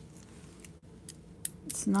here.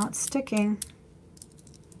 It's not sticking.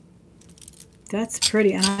 That's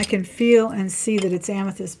pretty, and I can feel and see that it's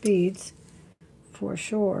amethyst beads for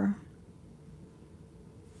sure.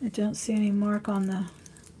 I don't see any mark on the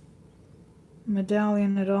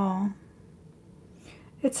medallion at all.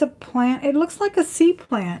 It's a plant. It looks like a sea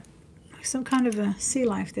plant, like some kind of a sea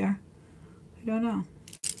life there. I don't know.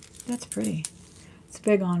 That's pretty. It's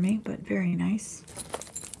big on me, but very nice.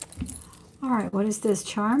 All right, what is this?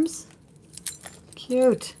 Charms?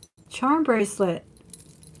 Cute. Charm bracelet.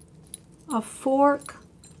 A fork.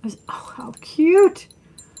 Oh, how cute.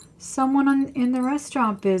 Someone in the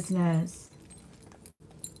restaurant business.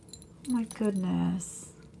 Oh my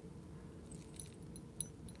goodness.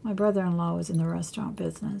 My brother-in-law was in the restaurant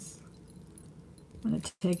business. I'm going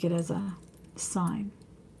to take it as a sign.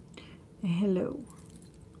 Hello.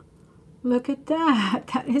 Look at that.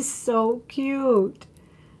 That is so cute.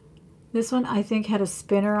 This one, I think, had a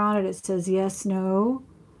spinner on it. It says yes, no.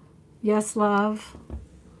 Yes, love.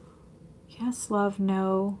 Yes, love,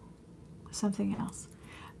 no. Something else.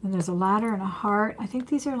 And there's a ladder and a heart. I think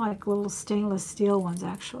these are like little stainless steel ones,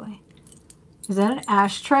 actually. Is that an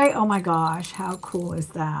ashtray? Oh my gosh, how cool is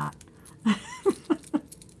that?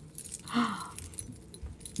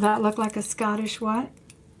 That looked like a Scottish what?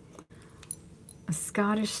 A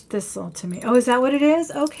Scottish thistle to me. Oh, is that what it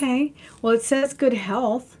is? Okay. Well, it says good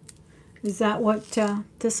health. Is that what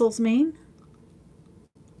thistles mean?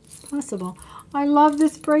 Possible. I love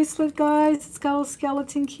this bracelet, guys. It's got a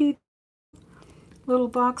skeleton key. Little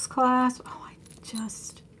box clasp. Oh, I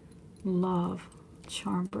just love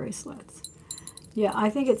charm bracelets. Yeah, I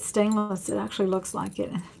think it's stainless. It actually looks like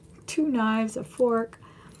it. 2 knives, a fork.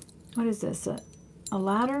 What is this? A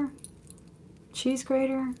ladder? Cheese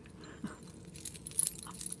grater?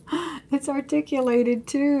 It's articulated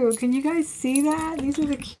too. Can you guys see that? These are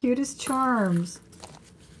the cutest charms.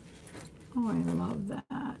 Oh, I love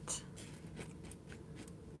that.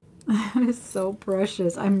 That is so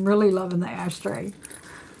precious. I'm really loving the ashtray.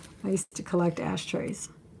 I used to collect ashtrays.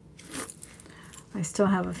 I still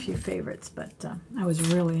have a few favorites, but I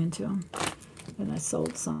was really into them. And I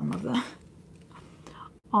sold some of them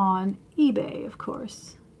on eBay, of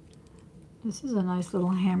course. This is a nice little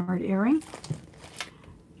hammered earring.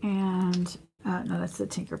 And, no, that's the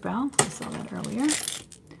Tinkerbell. I saw that earlier.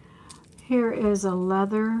 Here is a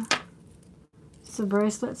leather, it's a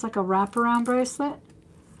bracelet. It's like a wraparound bracelet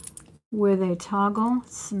with a toggle.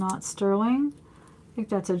 It's not sterling. I think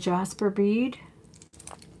that's a jasper bead.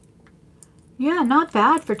 Yeah, not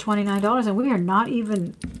bad for $29, and we are not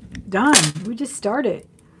even done. We just started.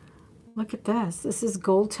 Look at this. This is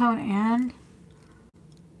gold tone and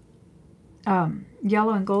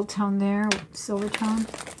yellow and gold tone there, silver tone.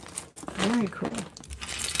 Very cool.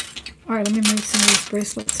 All right, let me move some of these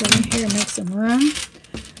bracelets over here and make some room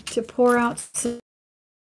to pour out some.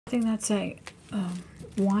 I think that's a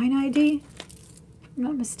wine ID, if I'm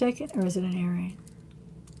not mistaken, or is it an earring?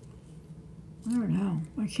 I don't know.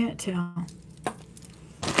 I can't tell.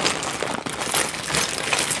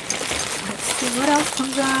 Let's see what else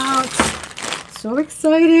comes out. So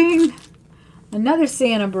exciting. Another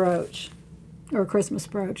Santa brooch, or Christmas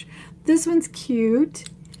brooch. This one's cute.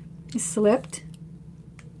 It slipped.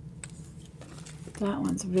 That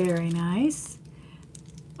one's very nice.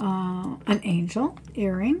 An angel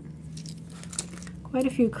earring. Quite a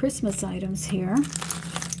few Christmas items here.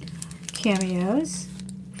 Cameos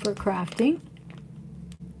for crafting.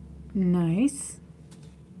 Nice.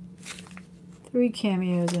 3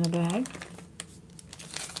 cameos in a bag.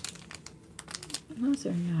 Those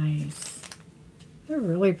are nice. They're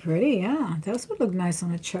really pretty, yeah. Those would look nice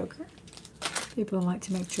on a choker. People like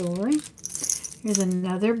to make jewelry. Here's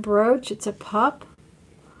another brooch. It's a pup.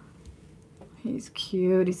 He's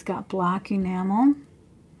cute. He's got black enamel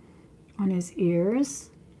on his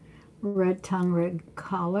ears. Red tongue, red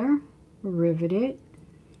collar. Riveted.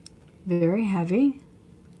 Very heavy.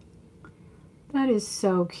 That is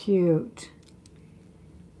so cute.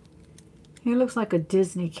 He looks like a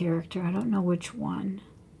Disney character. I don't know which one.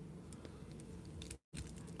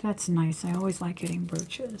 That's nice. I always like getting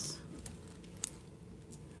brooches.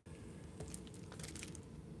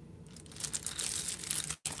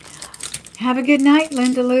 Have a good night,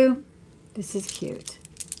 Linda Lou. This is cute.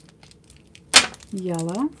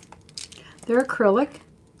 Yellow. They're acrylic.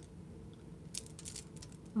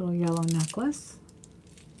 Little yellow necklace.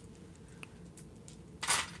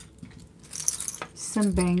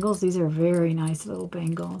 Some bangles. These are very nice little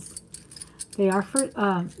bangles. They are for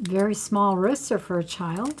very small wrists or for a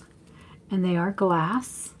child. And they are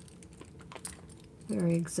glass.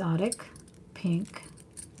 Very exotic. Pink.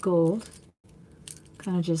 Gold.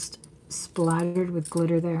 Kind of just splattered with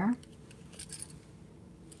glitter there.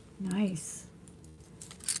 Nice.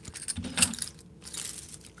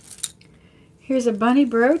 Here's a bunny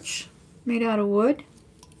brooch made out of wood.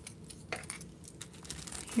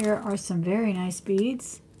 Here are some very nice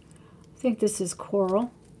beads. I think this is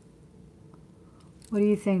coral. What do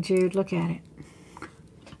you think, Jude? Look at it.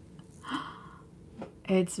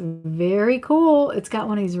 It's very cool. It's got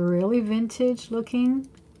one of these really vintage looking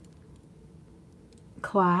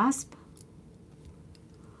clasp.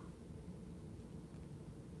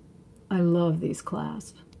 I love these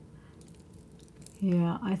clasps.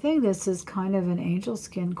 Yeah, I think this is kind of an angel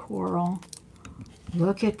skin coral.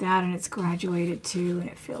 Look at that, and it's graduated too, and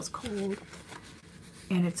it feels cold.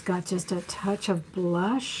 And it's got just a touch of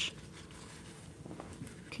blush.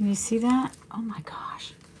 Can you see that? Oh my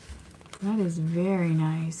gosh. That is very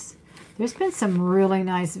nice. There's been some really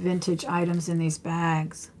nice vintage items in these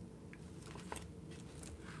bags.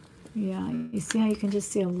 Yeah, you see how you can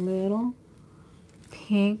just see a little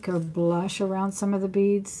pink or blush around some of the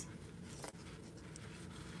beads?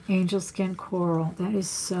 Angel skin coral. That is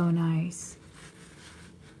so nice.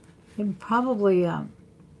 And probably,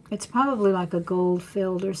 it's probably like a gold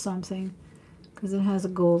filled or something because it has a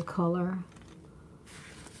gold color.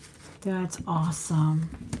 That's awesome.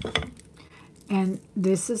 And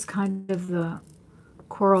this is kind of the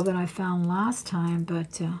coral that I found last time,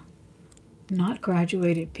 but not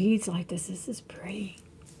graduated beads like this. This is pretty.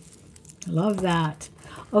 Love that.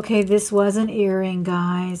 Okay, this was an earring,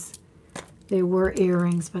 guys. They were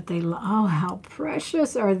earrings, but they, oh, how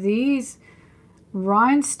precious are these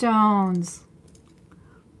rhinestones.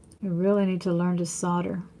 I really need to learn to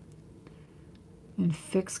solder and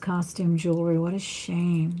fix costume jewelry. What a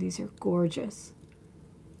shame. These are gorgeous.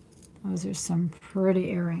 Those are some pretty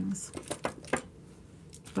earrings.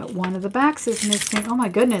 But one of the backs is missing. Oh my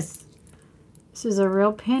goodness. This is a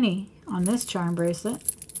real penny on this charm bracelet.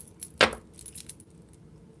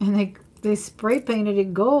 And they spray painted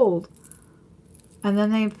it gold. And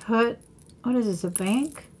then they put, what is this, a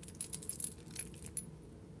bank?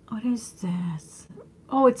 What is this?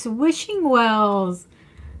 Oh, it's wishing wells.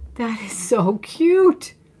 That is so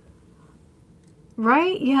cute.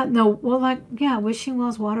 Right? Yeah, no, well, like, yeah, wishing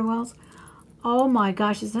wells, water wells. Oh my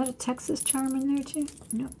gosh, is that a Texas charm in there too?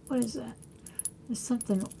 No, what is that? There's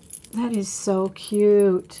something, that is so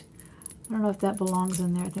cute. I don't know if that belongs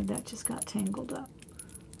in there. I think that just got tangled up.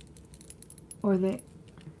 Or they,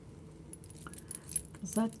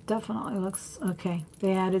 because that definitely looks, okay.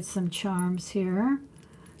 They added some charms here.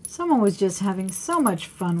 Someone was just having so much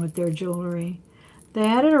fun with their jewelry. They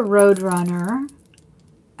added a Roadrunner.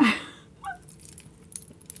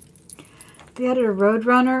 They added a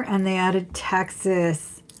Roadrunner and they added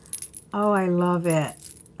Texas. Oh, I love it.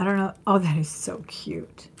 I don't know. Oh, that is so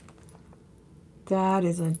cute. That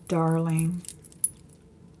is a darling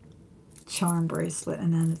charm bracelet.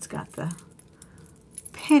 And then it's got the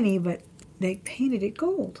penny, but they painted it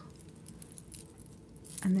gold.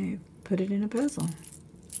 And they put it in a bezel.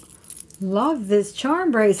 Love this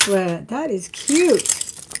charm bracelet. That is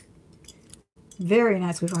cute. Very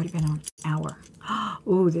nice. We've already been on an hour.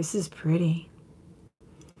 Ooh, this is pretty.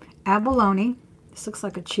 Abalone. This looks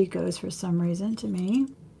like a Chico's for some reason to me.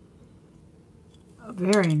 Oh,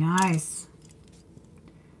 very nice.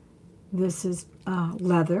 This is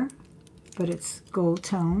leather, but it's gold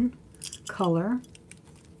tone color.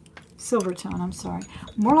 Silver tone, I'm sorry.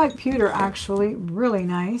 More like pewter, actually. Really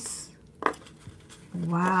nice.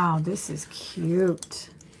 Wow, this is cute.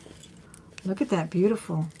 Look at that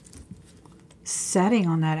beautiful setting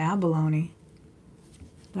on that abalone.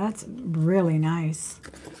 That's really nice.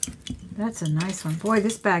 That's a nice one. Boy,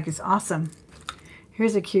 this bag is awesome.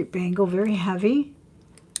 Here's a cute bangle, very heavy.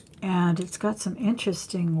 And it's got some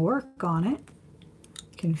interesting work on it.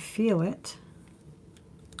 You can feel it.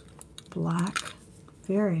 Black.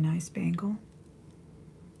 Very nice bangle.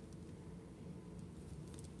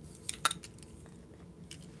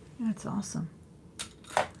 That's awesome.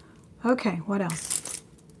 Okay, what else?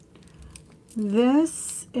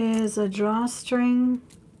 This is a drawstring.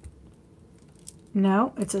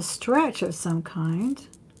 No, it's a stretch of some kind.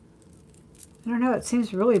 I don't know, it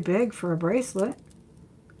seems really big for a bracelet.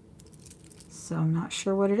 So I'm not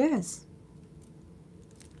sure what it is.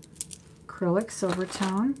 Acrylic silver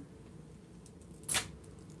tone.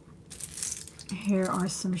 Here are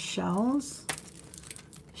some shells.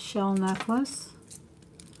 Shell necklace.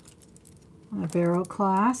 A barrel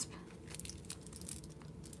clasp.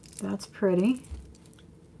 That's pretty.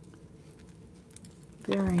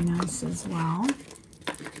 Very nice as well.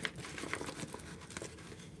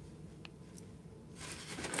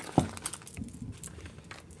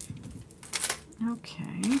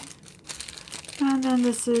 Okay. And then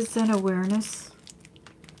this is an awareness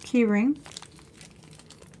key ring.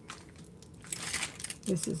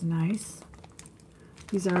 This is nice.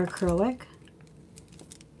 These are acrylic.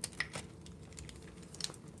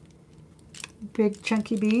 Big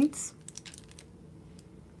chunky beads.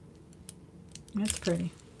 That's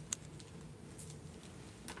pretty.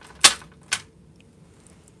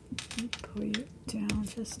 Pull you down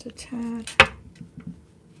just a tad.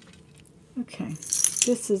 Okay,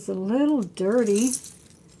 this is a little dirty.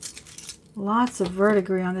 Lots of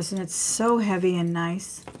verdigris on this, and it's so heavy and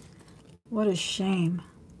nice. What a shame.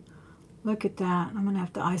 Look at that. I'm going to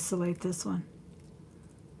have to isolate this one.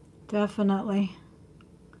 Definitely.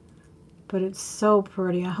 But it's so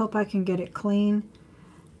pretty. I hope I can get it clean.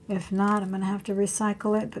 If not, I'm going to have to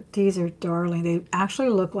recycle it. But these are darling. They actually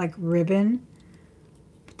look like ribbon.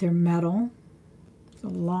 But they're metal. It's a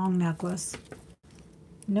long necklace.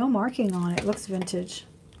 No marking on it. It looks vintage.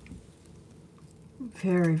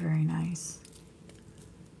 Very, very nice.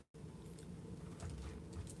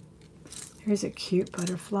 Here's a cute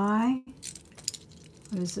butterfly.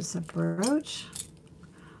 What is this, a brooch?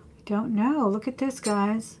 I don't know. Look at this,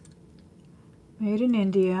 guys. Made in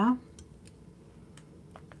India.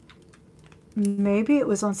 Maybe it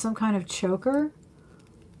was on some kind of choker.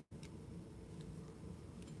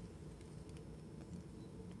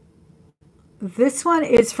 This one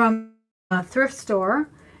is from a thrift store.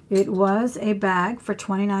 It was a bag for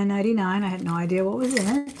 $29.99. I had no idea what was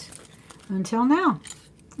in it until now.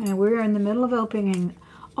 And we're in the middle of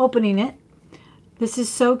opening it. This is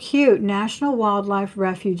so cute. National Wildlife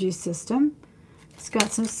Refugee System. It's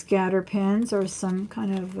got some scatter pins or some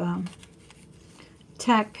kind of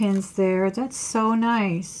tack pins there. That's so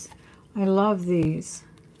nice. I love these.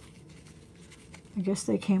 I guess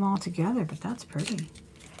they came all together, but that's pretty.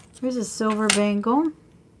 Here's a silver bangle.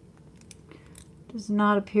 Does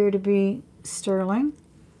not appear to be sterling.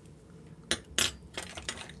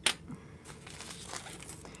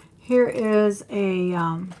 Here is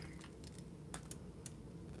a,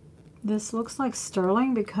 this looks like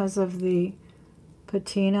sterling because of the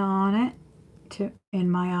patina on it, in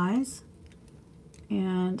my eyes.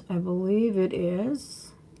 And I believe it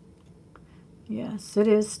is, yes, it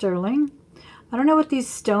is sterling. I don't know what these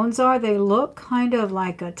stones are. They look kind of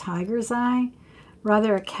like a tiger's eye,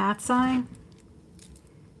 rather a cat's eye.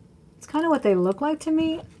 It's kind of what they look like to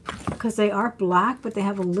me, because they are black, but they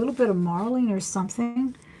have a little bit of marling or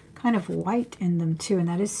something kind of white in them too, and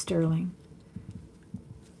that is sterling.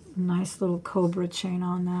 Nice little cobra chain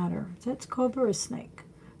on that, or is that cobra or snake?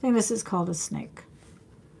 I think this is called a snake.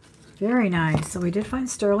 Very nice. So we did find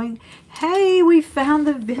sterling. Hey, we found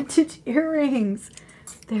the vintage earrings.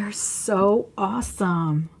 They're so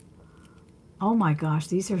awesome. Oh my gosh,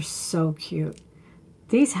 these are so cute.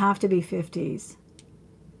 These have to be 50s.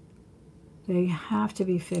 They have to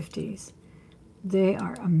be 50s. They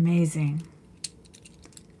are amazing.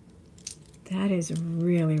 That is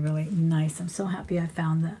really, really nice. I'm so happy I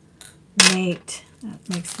found the mate. That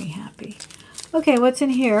makes me happy. Okay, what's in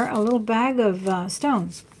here? A little bag of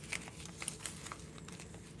stones.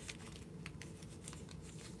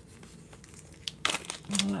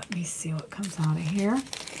 Let me see what comes out of here.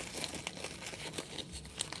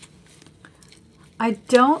 I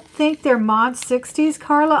don't think they're mod 60s,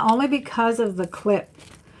 Carla, only because of the clip.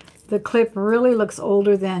 The clip really looks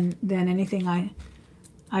older than anything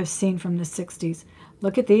I've seen from the 60s.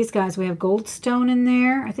 Look at these guys. We have goldstone in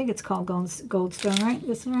there. I think it's called goldstone, right?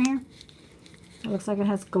 This one right here. It looks like it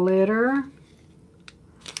has glitter.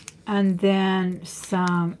 And then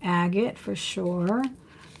some agate for sure.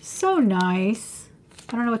 So nice.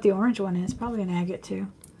 I don't know what the orange one is. Probably an agate too.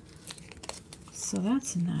 So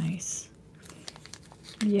that's nice.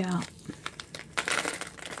 Yeah.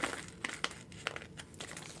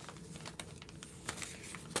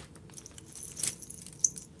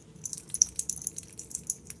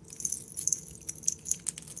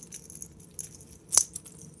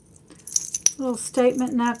 Little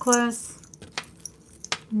statement necklace,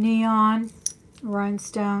 neon,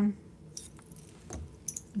 rhinestone.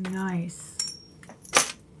 Nice.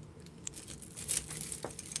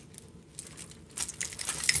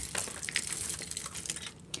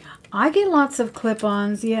 I get lots of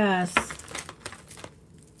clip-ons, yes.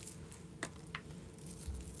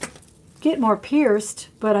 Get more pierced,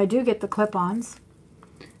 but I do get the clip-ons.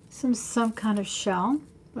 Some kind of shell.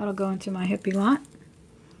 That'll go into my hippie lot.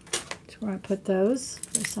 Where I put those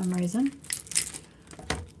for some reason.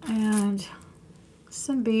 And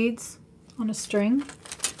some beads on a string.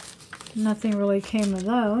 Nothing really came of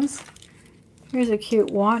those. Here's a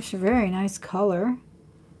cute watch, very nice color.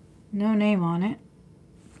 No name on it.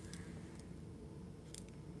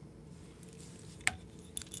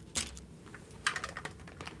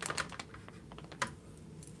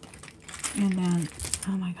 And then,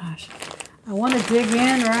 oh my gosh. I want to dig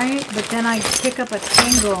in, right? But then I pick up a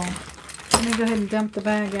tangle. Let me go ahead and dump the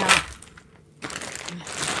bag out.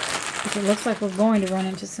 Because it looks like we're going to run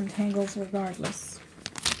into some tangles regardless.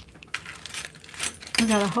 We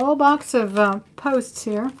got a whole box of posts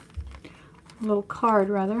here. A little card,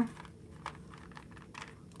 rather.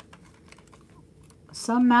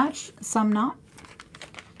 Some match, some not.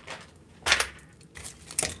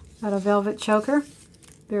 Got a velvet choker.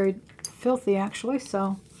 Very filthy, actually,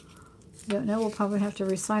 so don't know. We'll probably have to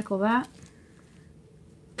recycle that.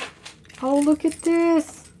 Oh, look at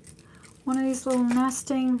this. One of these little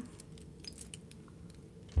nesting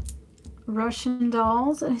Russian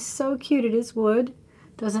dolls. It's so cute. It is wood.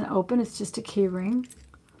 Doesn't open. It's just a key ring.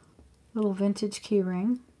 Little vintage key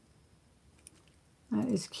ring. That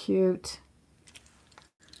is cute.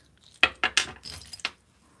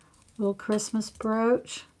 Little Christmas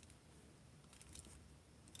brooch.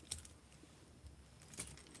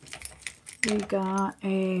 We got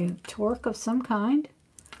a torque of some kind.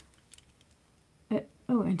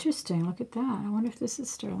 Oh, interesting. Look at that. I wonder if this is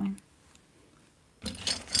sterling.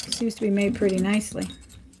 It seems to be made pretty nicely.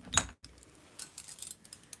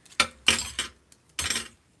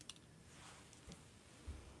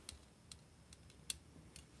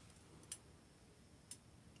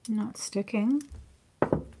 Not sticking.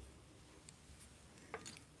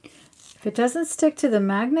 If it doesn't stick to the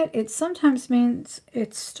magnet, it sometimes means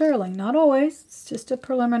it's sterling. Not always. It's just a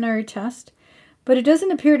preliminary test. But it doesn't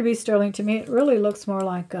appear to be sterling to me. It really looks more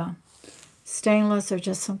like stainless or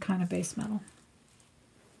just some kind of base metal.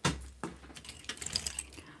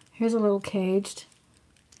 Here's a little caged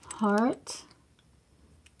heart.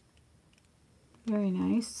 Very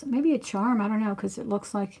nice. Maybe a charm. I don't know, because it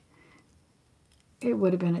looks like it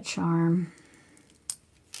would have been a charm.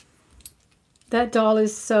 That doll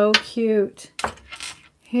is so cute.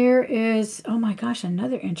 Here is, oh my gosh,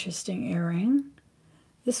 another interesting earring.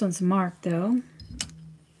 This one's marked though.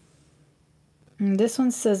 And this one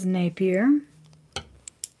says Napier.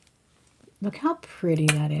 Look how pretty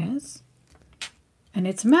that is. And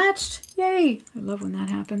it's matched. Yay! I love when that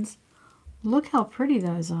happens. Look how pretty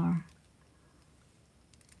those are.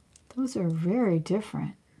 Those are very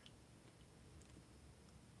different.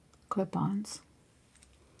 Clip-ons.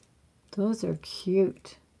 Those are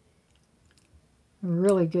cute.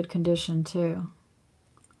 Really good condition too.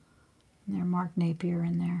 And they're Mark Napier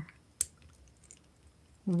in there.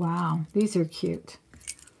 Wow, these are cute.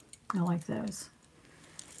 I like those.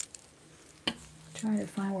 Trying to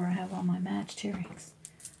find where I have all my matched earrings.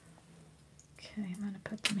 Okay, I'm going to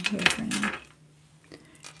put them here for now.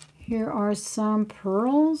 Here are some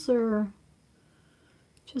pearls or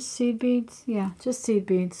just seed beads. Yeah, just seed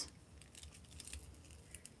beads.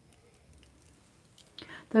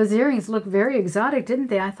 Those earrings look very exotic, didn't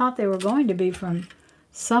they? I thought they were going to be from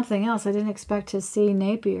something else. I didn't expect to see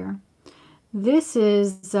Napier. This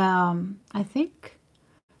is, I think,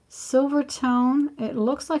 silver tone. It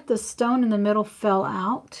looks like the stone in the middle fell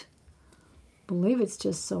out. I believe it's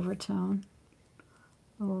just silver tone.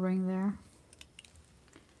 Little ring there.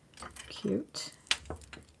 Cute.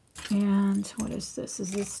 And what is this?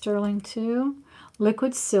 Is this sterling too?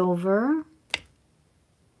 Liquid silver.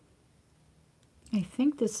 I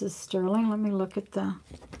think this is sterling. Let me look at the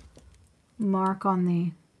mark on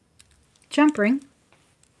the jump ring.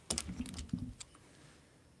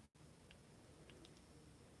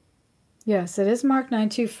 Yes, it is marked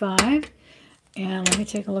 925. And let me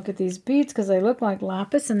take a look at these beads because they look like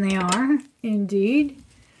lapis, and they are indeed.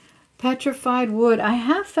 Petrified wood. I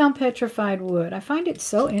have found petrified wood. I find it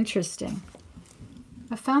so interesting.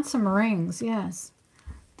 I found some rings, yes.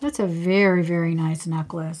 That's a very, very nice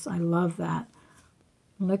necklace. I love that.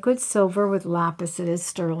 Liquid silver with lapis. It is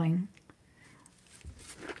sterling.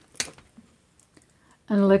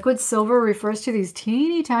 And liquid silver refers to these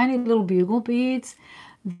teeny tiny little bugle beads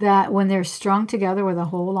that when they're strung together with a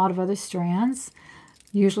whole lot of other strands,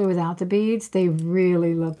 usually without the beads, they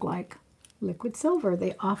really look like liquid silver.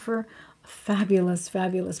 They offer fabulous,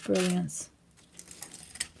 fabulous brilliance.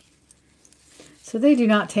 So they do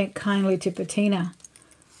not take kindly to patina.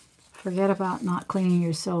 Forget about not cleaning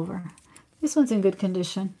your silver. This one's in good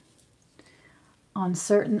condition. On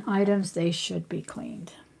certain items, they should be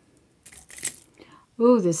cleaned.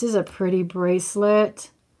 Ooh, this is a pretty bracelet.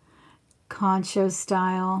 Concho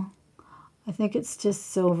style. I think it's just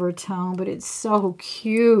silver tone, but it's so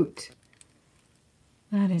cute.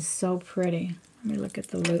 That is so pretty. Let me look at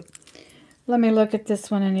the loop. Let me look at this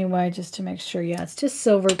one anyway, just to make sure. Yeah, it's just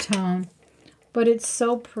silver tone, but it's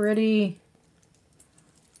so pretty.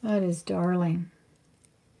 That is darling.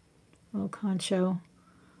 Little concho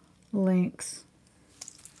links.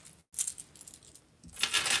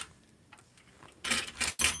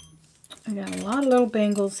 I got a lot of little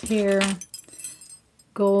bangles here.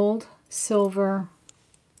 Gold, silver.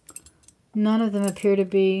 None of them appear to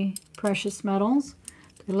be precious metals.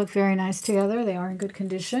 They look very nice together. They are in good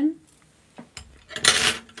condition.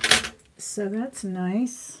 So that's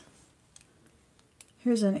nice.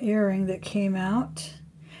 Here's an earring that came out.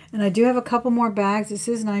 And I do have a couple more bags. This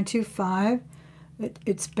is 925.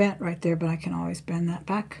 It's bent right there, but I can always bend that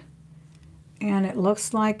back. And it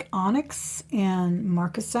looks like onyx and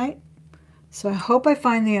marcasite. So I hope I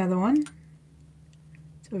find the other one.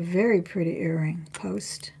 It's a very pretty earring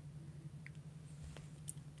post.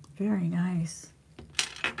 Very nice.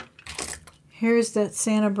 Here's that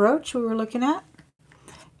Santa brooch we were looking at.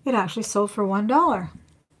 It actually sold for $1.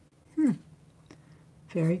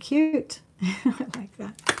 Very cute. I like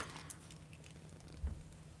that.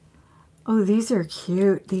 Oh, these are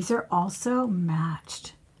cute. These are also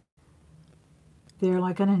matched. They're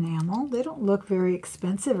like an enamel. They don't look very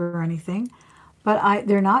expensive or anything, but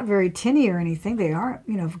they're not very tinny or anything. They are,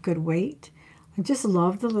 you know, of good weight. I just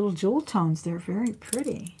love the little jewel tones. They're very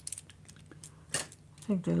pretty. I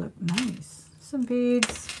think they look nice. Some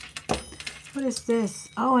beads. What is this?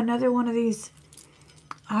 Oh, another one of these.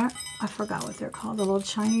 I forgot what they're called. The little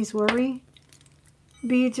Chinese worry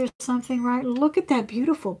beads or something, right? Look at that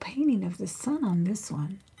beautiful painting of the sun on this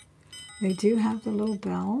one. They do have the little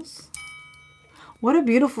bells. What a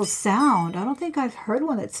beautiful sound. I don't think I've heard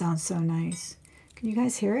one that sounds so nice. Can you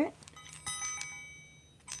guys hear it?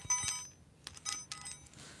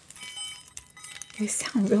 They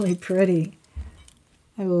sound really pretty.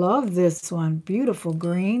 I love this one. Beautiful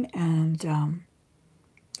green, and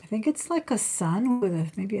I think it's like a sun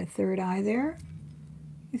with maybe a third eye there,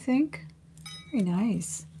 you think? Very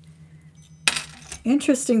nice.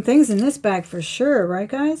 Interesting things in this bag for sure, right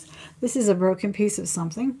guys? This is a broken piece of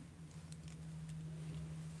something.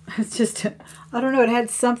 It's just, I don't know, it had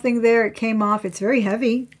something there. It came off. It's very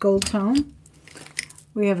heavy, gold tone.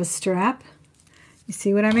 We have a strap. You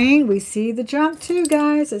see what I mean? We see the junk too,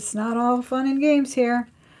 guys. It's not all fun and games here.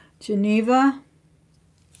 Geneva.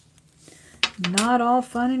 not all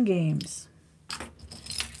fun and games.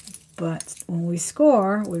 But when we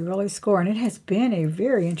score, we really score. And it has been a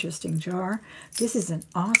very interesting jar. This is an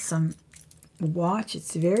awesome watch.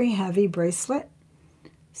 It's very heavy bracelet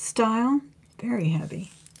style. Very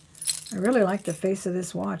heavy. I really like the face of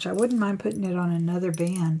this watch. I wouldn't mind putting it on another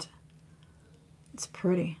band. It's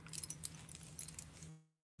pretty.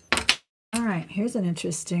 All right, here's an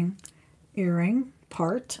interesting earring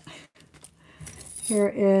part. Here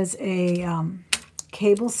is a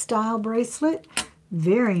cable style bracelet.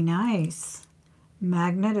 Very nice.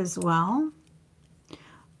 Magnet as well.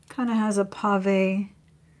 Kind of has a pave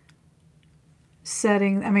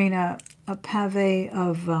setting. I mean, a pave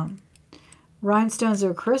of rhinestones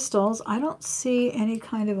or crystals. I don't see any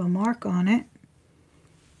kind of a mark on it.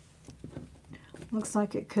 Looks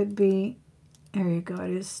like it could be, there you go,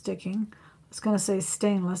 it is sticking. I was going to say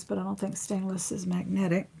stainless, but I don't think stainless is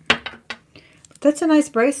magnetic. But that's a nice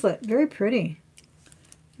bracelet. Very pretty.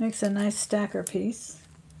 Makes a nice stacker piece.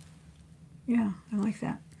 Yeah, I like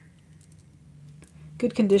that.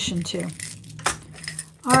 Good condition too.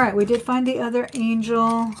 All right, we did find the other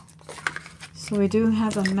angel. So we do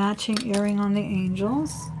have a matching earring on the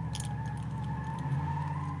angels.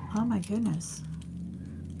 Oh my goodness.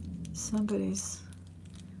 Somebody's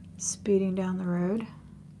speeding down the road.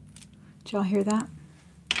 Did y'all hear that?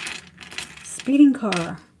 Speeding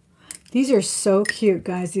car. These are so cute,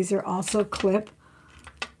 guys. These are also clip.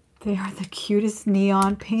 They are the cutest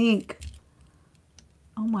neon pink.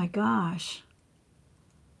 Oh my gosh.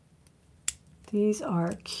 These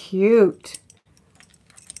are cute.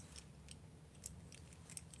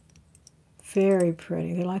 Very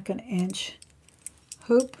pretty. They're like an inch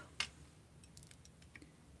hoop.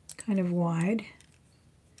 Kind of wide.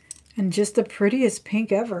 And just the prettiest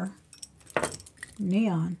pink ever.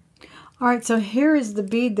 Neon. All right, so here is the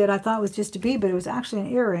bead that I thought was just a bead, but it was actually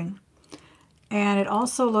an earring. And it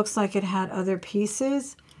also looks like it had other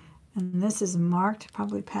pieces. And this is marked,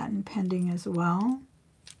 probably patent pending as well.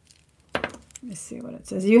 Let me see what it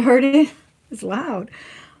says. You heard it? It's loud.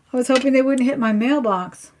 I was hoping they wouldn't hit my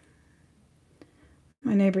mailbox.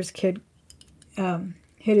 My neighbor's kid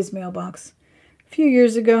hit his mailbox a few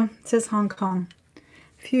years ago. It says Hong Kong.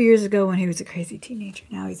 A few years ago when he was a crazy teenager.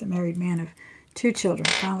 Now he's a married man of 2 children.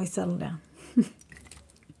 Finally settled down.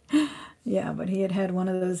 Yeah, but he had one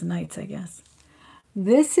of those nights, I guess.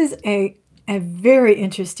 This is a very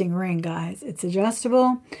interesting ring, guys. It's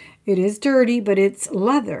adjustable. It is dirty, but it's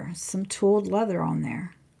leather. Some tooled leather on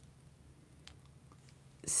there.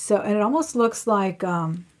 So, and it almost looks like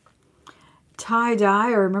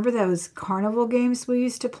tie-dye, or remember those carnival games we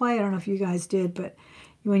used to play? I don't know if you guys did, but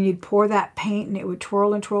when you'd pour that paint and it would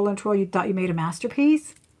twirl and twirl and twirl, you thought you made a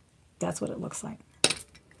masterpiece? That's what it looks like.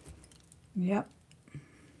 Yep.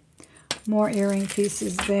 More earring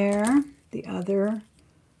pieces there. The other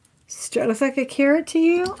looks like a carrot to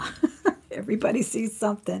you. Everybody sees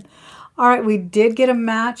something. All right, we did get a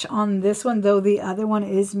match on this one, though the other one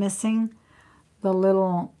is missing the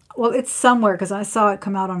little, well, it's somewhere because I saw it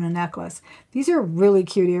come out on a necklace. These are really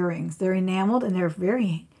cute earrings. They're enameled and they're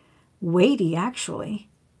very weighty, actually.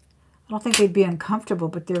 I don't think they'd be uncomfortable,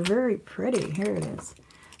 but they're very pretty. Here it is.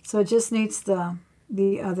 So it just needs the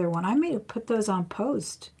other one. I may put those on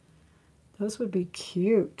post. Those would be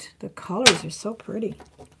cute. The colors are so pretty.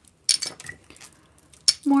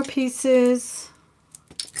 More pieces.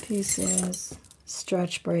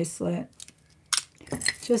 Stretch bracelet.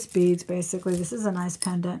 Just beads, basically. This is a nice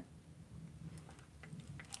pendant.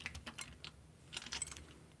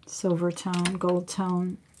 Silver tone, gold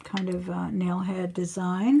tone, kind of nail head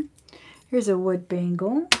design. Here's a wood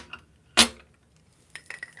bangle.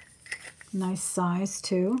 Nice size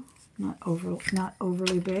too. Not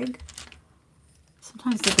overly big.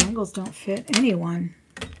 Sometimes the bangles don't fit anyone.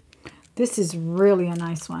 This is really a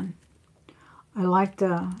nice one. I like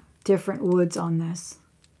the different woods on this.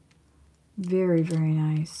 Very, very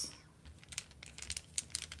nice.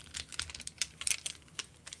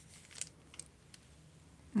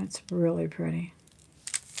 That's really pretty.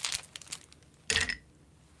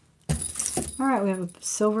 All right, we have a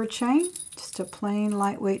silver chain. Just a plain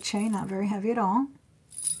lightweight chain, not very heavy at all.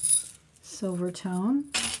 Silver tone.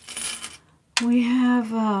 We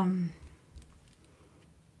have, I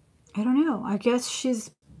don't know, I guess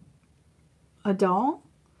she's a doll.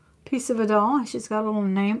 Piece of a doll. She's got a little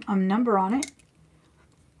number on it.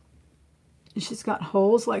 And she's got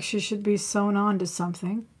holes like she should be sewn on to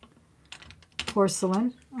something.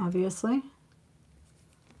 Porcelain, obviously.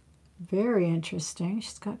 Very interesting.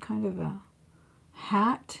 She's got kind of a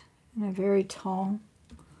hat and a very tall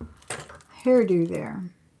hairdo there.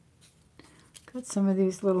 Got some of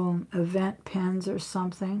these little event pins or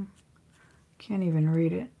something. Can't even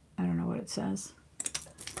read it. I don't know what it says.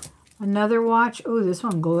 Another watch. Oh, this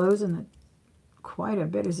one glows in the quite a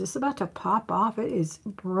bit. Is this about to pop off? It is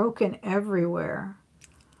broken everywhere.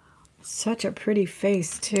 Such a pretty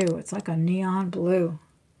face too. It's like a neon blue.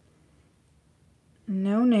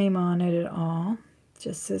 No name on it at all.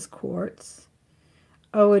 Just says quartz.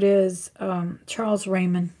 Oh, it is Charles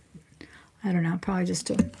Raymond. I don't know, probably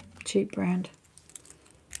just a cheap brand.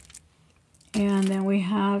 And then we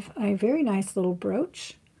have a very nice little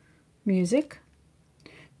brooch. Music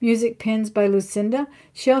pins by Lucinda.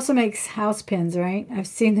 She also makes house pins, right? I've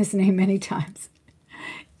seen this name many times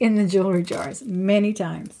in the jewelry jars, many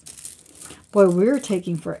times. Boy, we're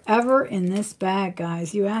taking forever in this bag,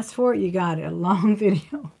 guys. You asked for it, you got it. A long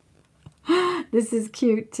video. This is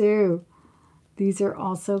cute too. These are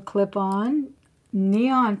also clip-on.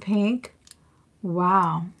 Neon pink.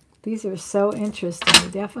 Wow. These are so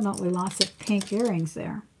interesting. Definitely lots of pink earrings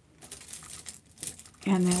there.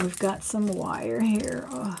 And then we've got some wire here.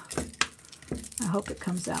 Oh, I hope it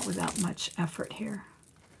comes out without much effort here.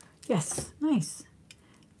 Yes, nice.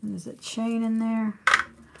 And there's a chain in there.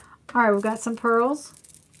 All right, we've got some pearls.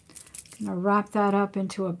 I'm going to wrap that up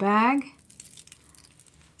into a bag.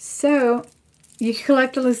 So, you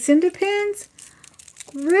collect Lucinda pins?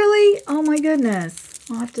 Really? Oh my goodness.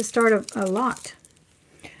 I'll have to start a lot.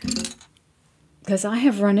 Because I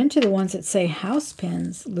have run into the ones that say house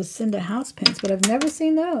pins, Lucinda house pins, but I've never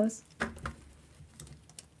seen those.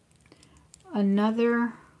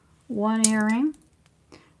 Another one earring,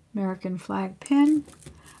 American flag pin,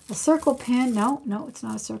 a circle pin. No, it's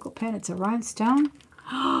not a circle pin. It's a rhinestone.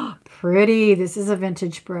 Pretty. This is a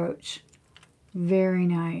vintage brooch. Very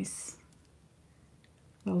nice.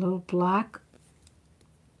 A little black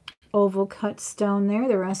oval cut stone there.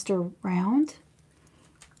 The rest are round.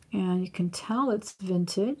 And you can tell it's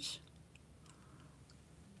vintage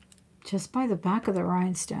just by the back of the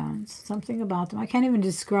rhinestones. Something about them. I can't even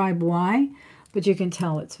describe why, but you can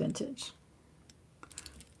tell it's vintage.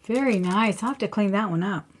 Very nice. I'll have to clean that one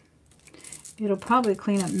up. It'll probably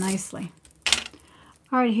clean up nicely.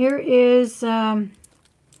 All right, here is, I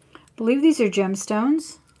believe these are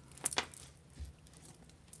gemstones.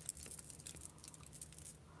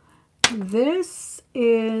 This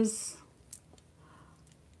is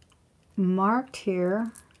marked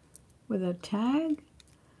here with a tag.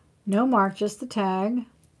 No mark, just the tag.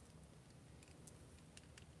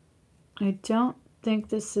 I don't think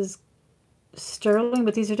this is sterling,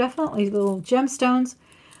 but these are definitely little gemstones.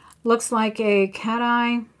 Looks like a cat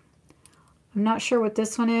eye. I'm not sure what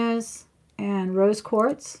this one is. And rose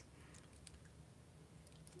quartz.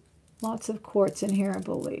 Lots of quartz in here, I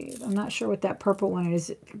believe. I'm not sure what that purple one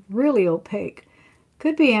is. It's really opaque.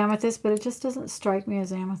 Could be amethyst, but it just doesn't strike me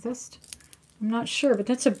as amethyst. I'm not sure, but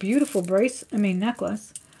that's a beautiful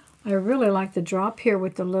necklace. I really like the drop here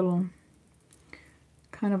with the little,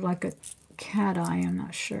 kind of like a cat eye. I'm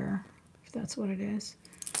not sure if that's what it is,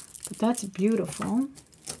 but that's beautiful.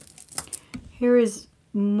 Here is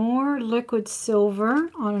more liquid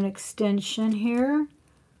silver on an extension here.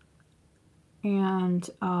 And,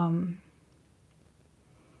 oh,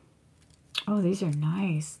 these are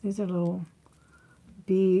nice. These are little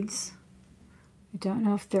beads. I don't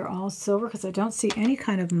know if they're all silver because I don't see any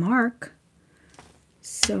kind of mark.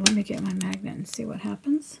 So let me get my magnet and see what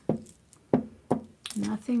happens.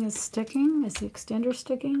 Nothing is sticking. Is the extender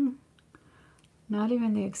sticking? Not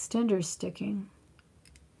even the extender sticking.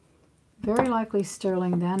 Very likely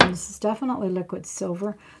sterling then. And this is definitely liquid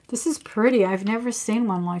silver. This is pretty. I've never seen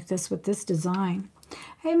one like this with this design.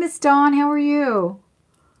 Hey, Miss Dawn, how are you?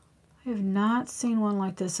 I have not seen one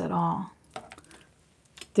like this at all.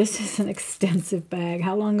 This is an extensive bag.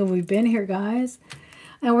 How long have we been here, guys?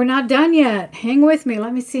 And we're not done yet. Hang with me.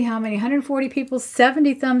 Let me see how many. 140 people,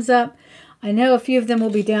 70 thumbs up. I know a few of them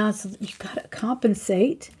will be down, so you've got to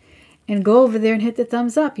compensate and go over there and hit the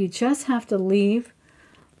thumbs up. You just have to leave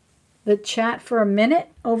the chat for a minute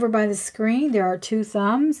over by the screen. There are 2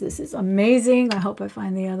 thumbs. This is amazing. I hope I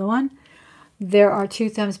find the other one. There are 2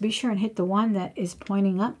 thumbs. Be sure and hit the one that is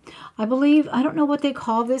pointing up. I believe, I don't know what they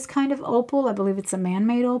call this kind of opal. I believe it's a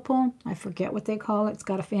man-made opal. I forget what they call it. It's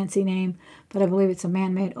got a fancy name, but I believe it's a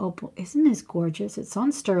man-made opal. Isn't this gorgeous? It's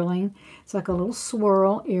on sterling. It's like a little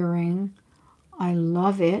swirl earring. I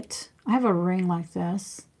love it. I have a ring like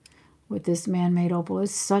this with this man-made opal.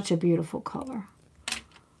 It's such a beautiful color.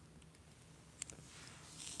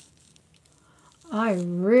 I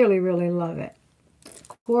really, really love it.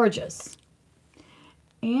 Gorgeous.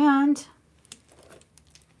 And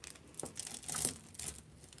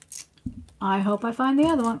I hope I find the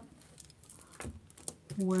other one.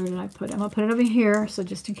 Where did I put it? I'm going to put it over here, so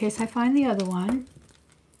just in case I find the other one.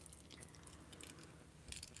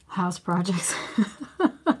 House projects.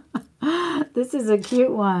 This is a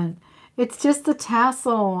cute one. It's just the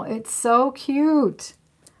tassel. It's so cute.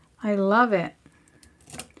 I love it.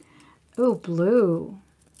 Ooh, blue.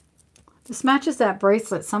 This matches that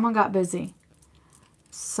bracelet. Someone got busy.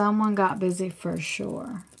 Someone got busy for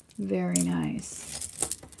sure. Very nice.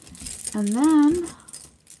 And then,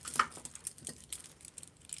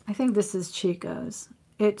 I think this is Chico's.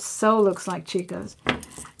 It so looks like Chico's.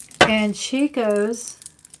 And Chico's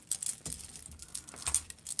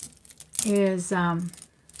is,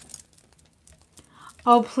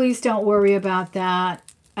 oh, please don't worry about that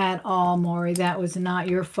at all, Maury. That was not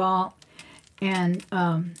your fault. And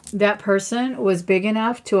that person was big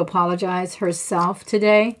enough to apologize herself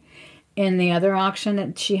today in the other auction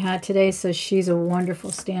that she had today. So she's a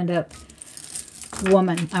wonderful stand-up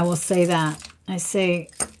woman. I will say that. I say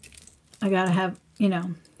I got to have, you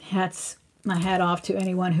know, my hat off to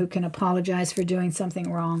anyone who can apologize for doing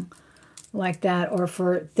something wrong like that, or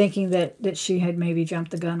for thinking that she had maybe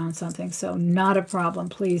jumped the gun on something. So not a problem.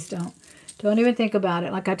 Please don't even think about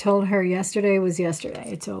it. Like I told her, yesterday was yesterday.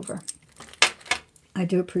 It's over. I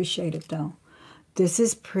do appreciate it though. This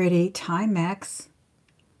is pretty. Timex.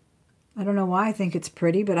 I don't know why I think it's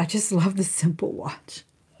pretty, but I just love the simple watch.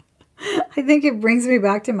 I think it brings me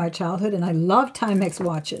back to my childhood, and I love Timex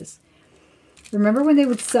watches. Remember when they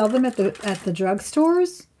would sell them at the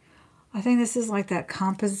drugstores? I think this is like that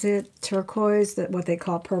composite turquoise, that what they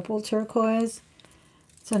call purple turquoise.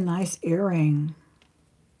 It's a nice earring.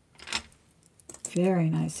 Very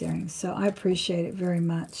nice earring. So I appreciate it very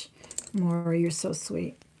much. Maury, you're so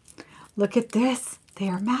sweet. Look at this. They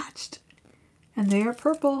are matched. And they are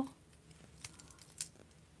purple.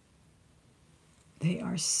 They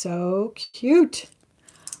are so cute.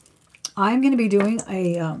 I'm going to be doing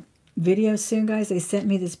a video soon, guys. They sent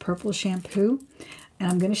me this purple shampoo. And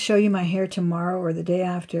I'm going to show you my hair tomorrow or the day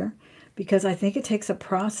after, because I think it takes a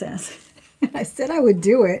process. I said I would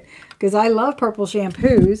do it because I love purple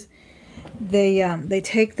shampoos. They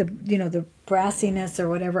take the, you know, the brassiness or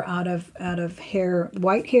whatever out of hair,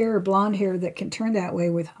 white hair or blonde hair that can turn that way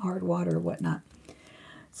with hard water or whatnot.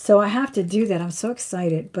 So I have to do that. I'm so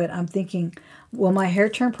excited, but I'm thinking, will my hair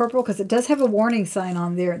turn purple? Because it does have a warning sign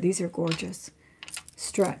on there. These are gorgeous.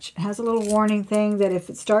 Stretch. It has a little warning thing that if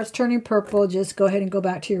it starts turning purple, just go ahead and go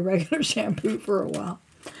back to your regular shampoo for a while.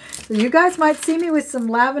 So you guys might see me with some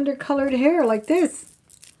lavender colored hair like this.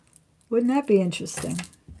 Wouldn't that be interesting?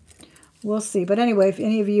 We'll see. But anyway, if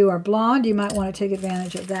any of you are blonde, you might want to take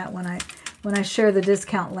advantage of that when I share the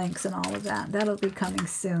discount links and all of that. That'll be coming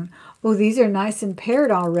soon. Oh, these are nice and paired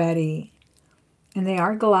already. And they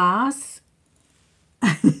are glass.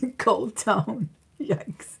 Gold tone.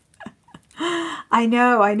 Yikes. I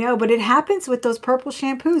know, but it happens with those purple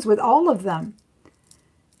shampoos, with all of them.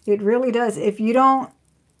 It really does. If you don't,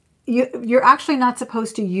 you're actually not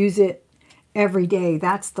supposed to use it every day.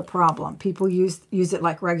 That's the problem. People use it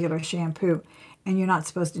like regular shampoo, and you're not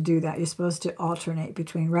supposed to do that. You're supposed to alternate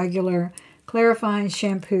between regular clarifying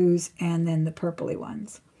shampoos and then the purpley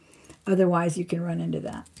ones. Otherwise, you can run into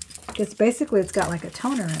that. Because basically, it's got like a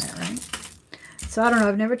toner in it, right? So I don't know.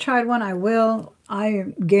 I've never tried one. I will. I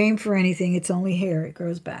am game for anything. It's only hair. It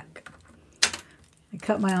grows back. I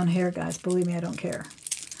cut my own hair, guys. Believe me, I don't care.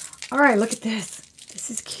 All right, look at this.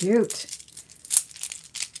 This is cute.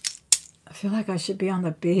 I feel like I should be on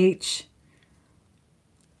the beach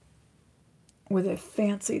with a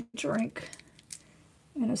fancy drink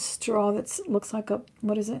and a straw that looks like a,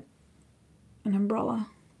 what is it? An umbrella.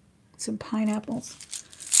 Some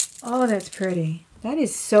pineapples. Oh, that's pretty. That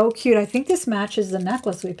is so cute. I think this matches the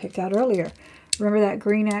necklace we picked out earlier. Remember that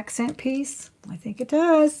green accent piece? I think it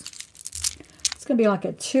does. It's going to be like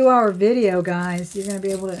a 2-hour video, guys. You're going to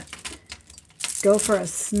be able to go for a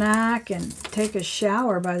snack and take a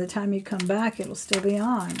shower. By the time you come back, it'll still be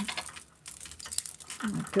on.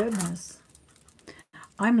 Oh, my goodness.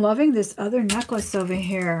 I'm loving this other necklace over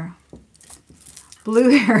here.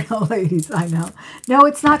 Blue-haired ladies, I know. No,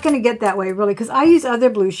 it's not going to get that way, really, because I use other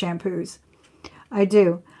blue shampoos. I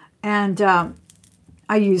do. And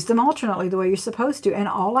I use them alternately the way you're supposed to. And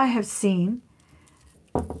all I have seen,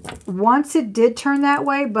 once it did turn that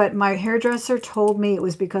way, but my hairdresser told me it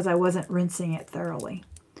was because I wasn't rinsing it thoroughly.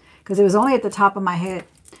 Because it was only at the top of my head.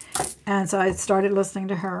 And so I started listening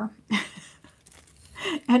to her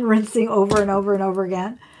and rinsing over and over and over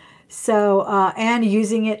again. So, and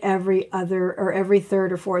using it every other or every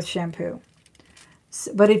third or fourth shampoo.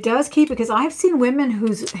 So, but it does keep it, because I've seen women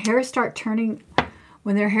whose hair start turning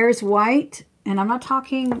when their hair is white. And I'm not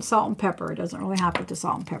talking salt and pepper. It doesn't really happen to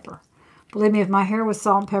salt and pepper. Believe me, if my hair was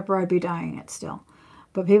salt and pepper, I'd be dyeing it still.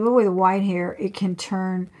 But people with white hair, it can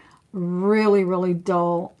turn really, really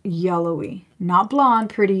dull yellowy. Not blonde,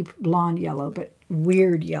 pretty blonde yellow, but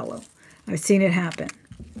weird yellow. I've seen it happen.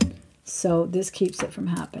 So this keeps it from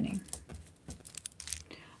happening.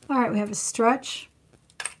 All right, we have a stretch.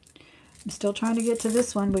 I'm still trying to get to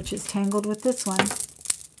this one, which is tangled with this one.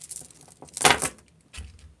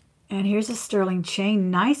 And here's a sterling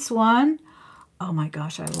chain. Nice one. Oh my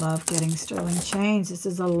gosh, I love getting sterling chains. This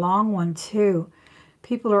is a long one too.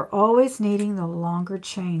 People are always needing the longer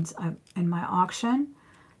chains. In my auction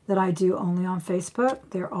that I do only on Facebook,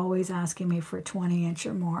 they're always asking me for 20-inch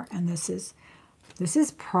or more. And this is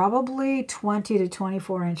probably 20 to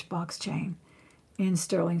 24-inch box chain in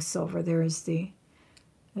sterling silver. There is the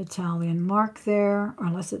Italian mark there, or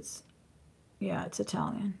unless it's, yeah, it's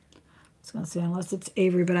Italian. I was going to say unless it's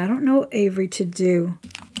Avery, but I don't know Avery to do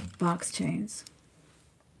box chains.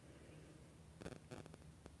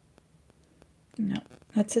 No,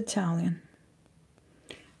 that's Italian.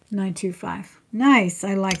 925. Nice,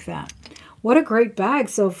 I like that. What a great bag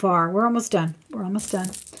so far. We're almost done. We're almost done.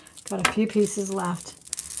 Got a few pieces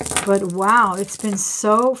left. But wow, it's been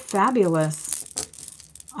so fabulous.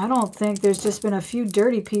 I don't think there's just been a few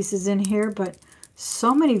dirty pieces in here, but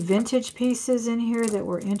so many vintage pieces in here that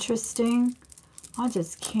were interesting. I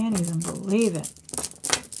just can't even believe it.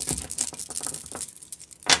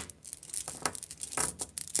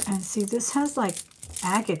 And see, this has like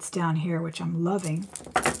agates down here, which I'm loving.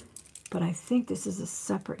 But I think this is a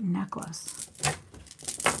separate necklace.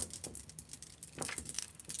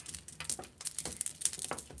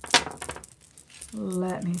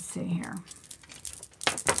 Let me see here.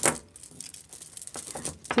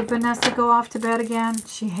 Did Vanessa go off to bed again?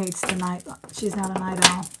 She hates the night. She's not a night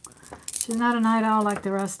owl. She's not a night owl like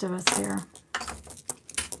the rest of us here.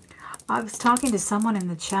 I was talking to someone in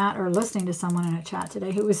the chat, or listening to someone in a chat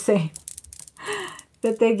today, who was saying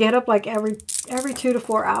that they get up like every 2 to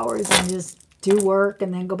 4 hours and just do work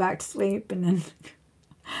and then go back to sleep. And then,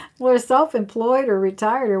 well, self-employed or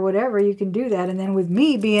retired or whatever, you can do that. And then with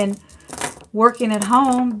me working at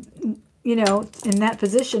home, you know, in that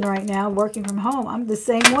position right now, working from home, I'm the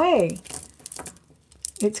same way.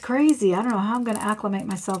 It's crazy. I don't know how I'm going to acclimate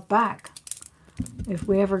myself back if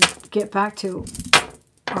we ever get back to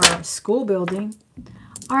our school building.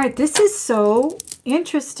 All right, this is so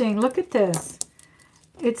interesting. Look at this.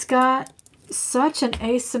 It's got such an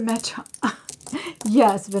asymmetric...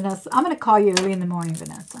 Yes, Vanessa. I'm going to call you early in the morning,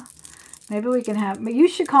 Vanessa. Maybe we can have... But you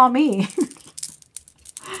should call me.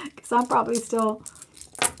 Because I'm probably still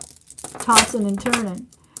tossing and turning.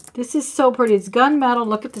 This is so pretty. It's gunmetal.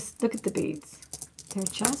 Look at this. Look at the beads. They're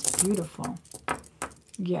just beautiful.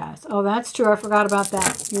 Yes. Oh, that's true. I forgot about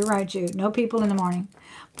that. You're right, Jude. No people in the morning.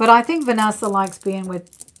 But I think Vanessa likes being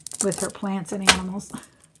with her plants and animals.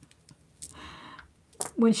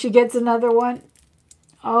 When she gets another one.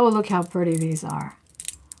 Oh, look how pretty these are.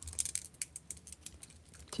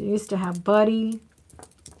 She used to have Buddy.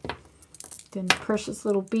 Then Precious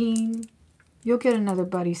Little Bean. You'll get another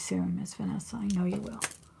Buddy soon, Miss Vanessa. I know you will.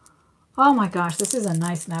 Oh my gosh, this is a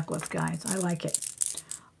nice necklace, guys. I like it.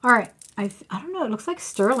 All right. I don't know. It looks like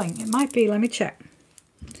sterling. It might be. Let me check.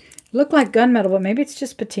 It looked like gunmetal, but maybe it's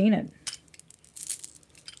just patinaed.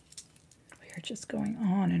 We are just going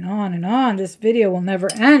on and on and on. This video will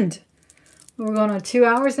never end. We're going on 2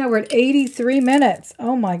 hours now. We're at 83 minutes.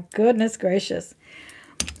 Oh my goodness gracious.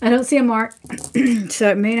 I don't see a mark,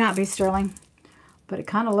 so it may not be sterling, but it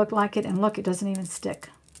kind of looked like it. And look, it doesn't even stick.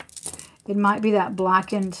 It might be that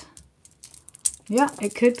blackened. Yeah,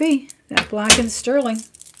 it could be that blackened sterling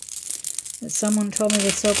that someone told me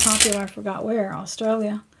was so popular. I forgot where.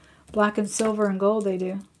 Australia. Black and silver and gold they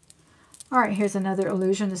do. All right, here's another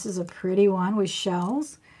illusion. This is a pretty one with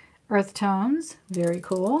shells. Earth tones. Very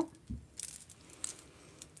cool.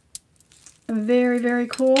 Very, very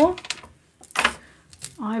cool.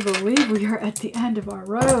 I believe we are at the end of our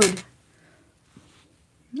road.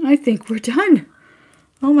 I think we're done.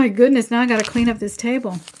 Oh my goodness, now I got to clean up this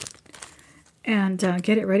table and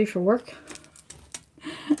get it ready for work,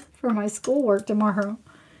 for my schoolwork tomorrow.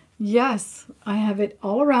 Yes, I have it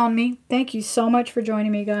all around me. Thank you so much for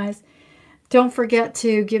joining me, guys. Don't forget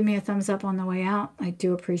to give me a thumbs up on the way out. I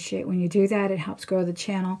do appreciate when you do that. It helps grow the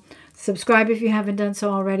channel. Subscribe if you haven't done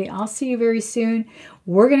so already. I'll see you very soon.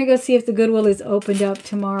 We're going to go see if the Goodwill is opened up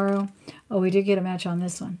tomorrow. Oh, we did get a match on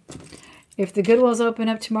this one. If the Goodwill's open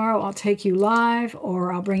up tomorrow, I'll take you live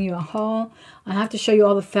or I'll bring you a haul. I have to show you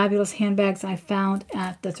all the fabulous handbags I found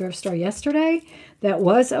at the thrift store yesterday that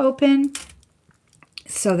was open.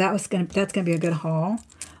 So that's going to be a good haul.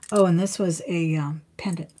 Oh, and this was a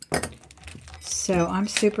pendant. So I'm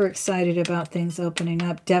super excited about things opening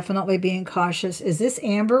up. Definitely being cautious. Is this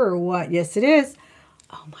amber or what? Yes, it is.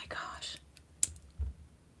 Oh my gosh.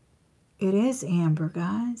 It is amber,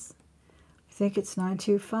 guys. I think it's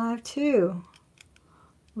 9252.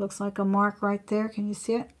 Looks like a mark right there. Can you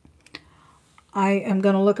see it? I am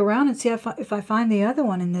going to look around and see if I find the other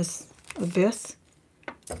one in this abyss.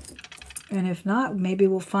 And if not, maybe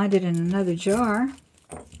we'll find it in another jar.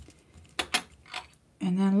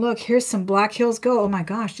 And then look, here's some Black Hills Gold. Oh my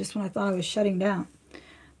gosh, just when I thought I was shutting down.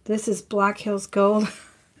 This is Black Hills Gold.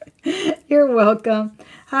 You're welcome.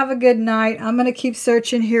 Have a good night. I'm going to keep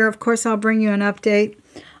searching here. Of course, I'll bring you an update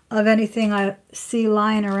of anything I see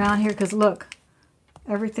lying around here. Because look,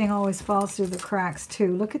 everything always falls through the cracks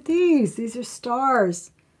too. Look at these. These are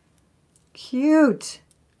stars. Cute.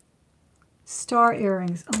 Star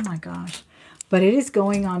earrings. Oh my gosh. But it is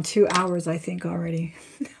going on 2 hours, I think, already.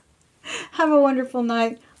 Have a wonderful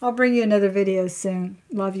night. I'll bring you another video soon.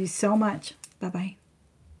 Love you so much. Bye-bye.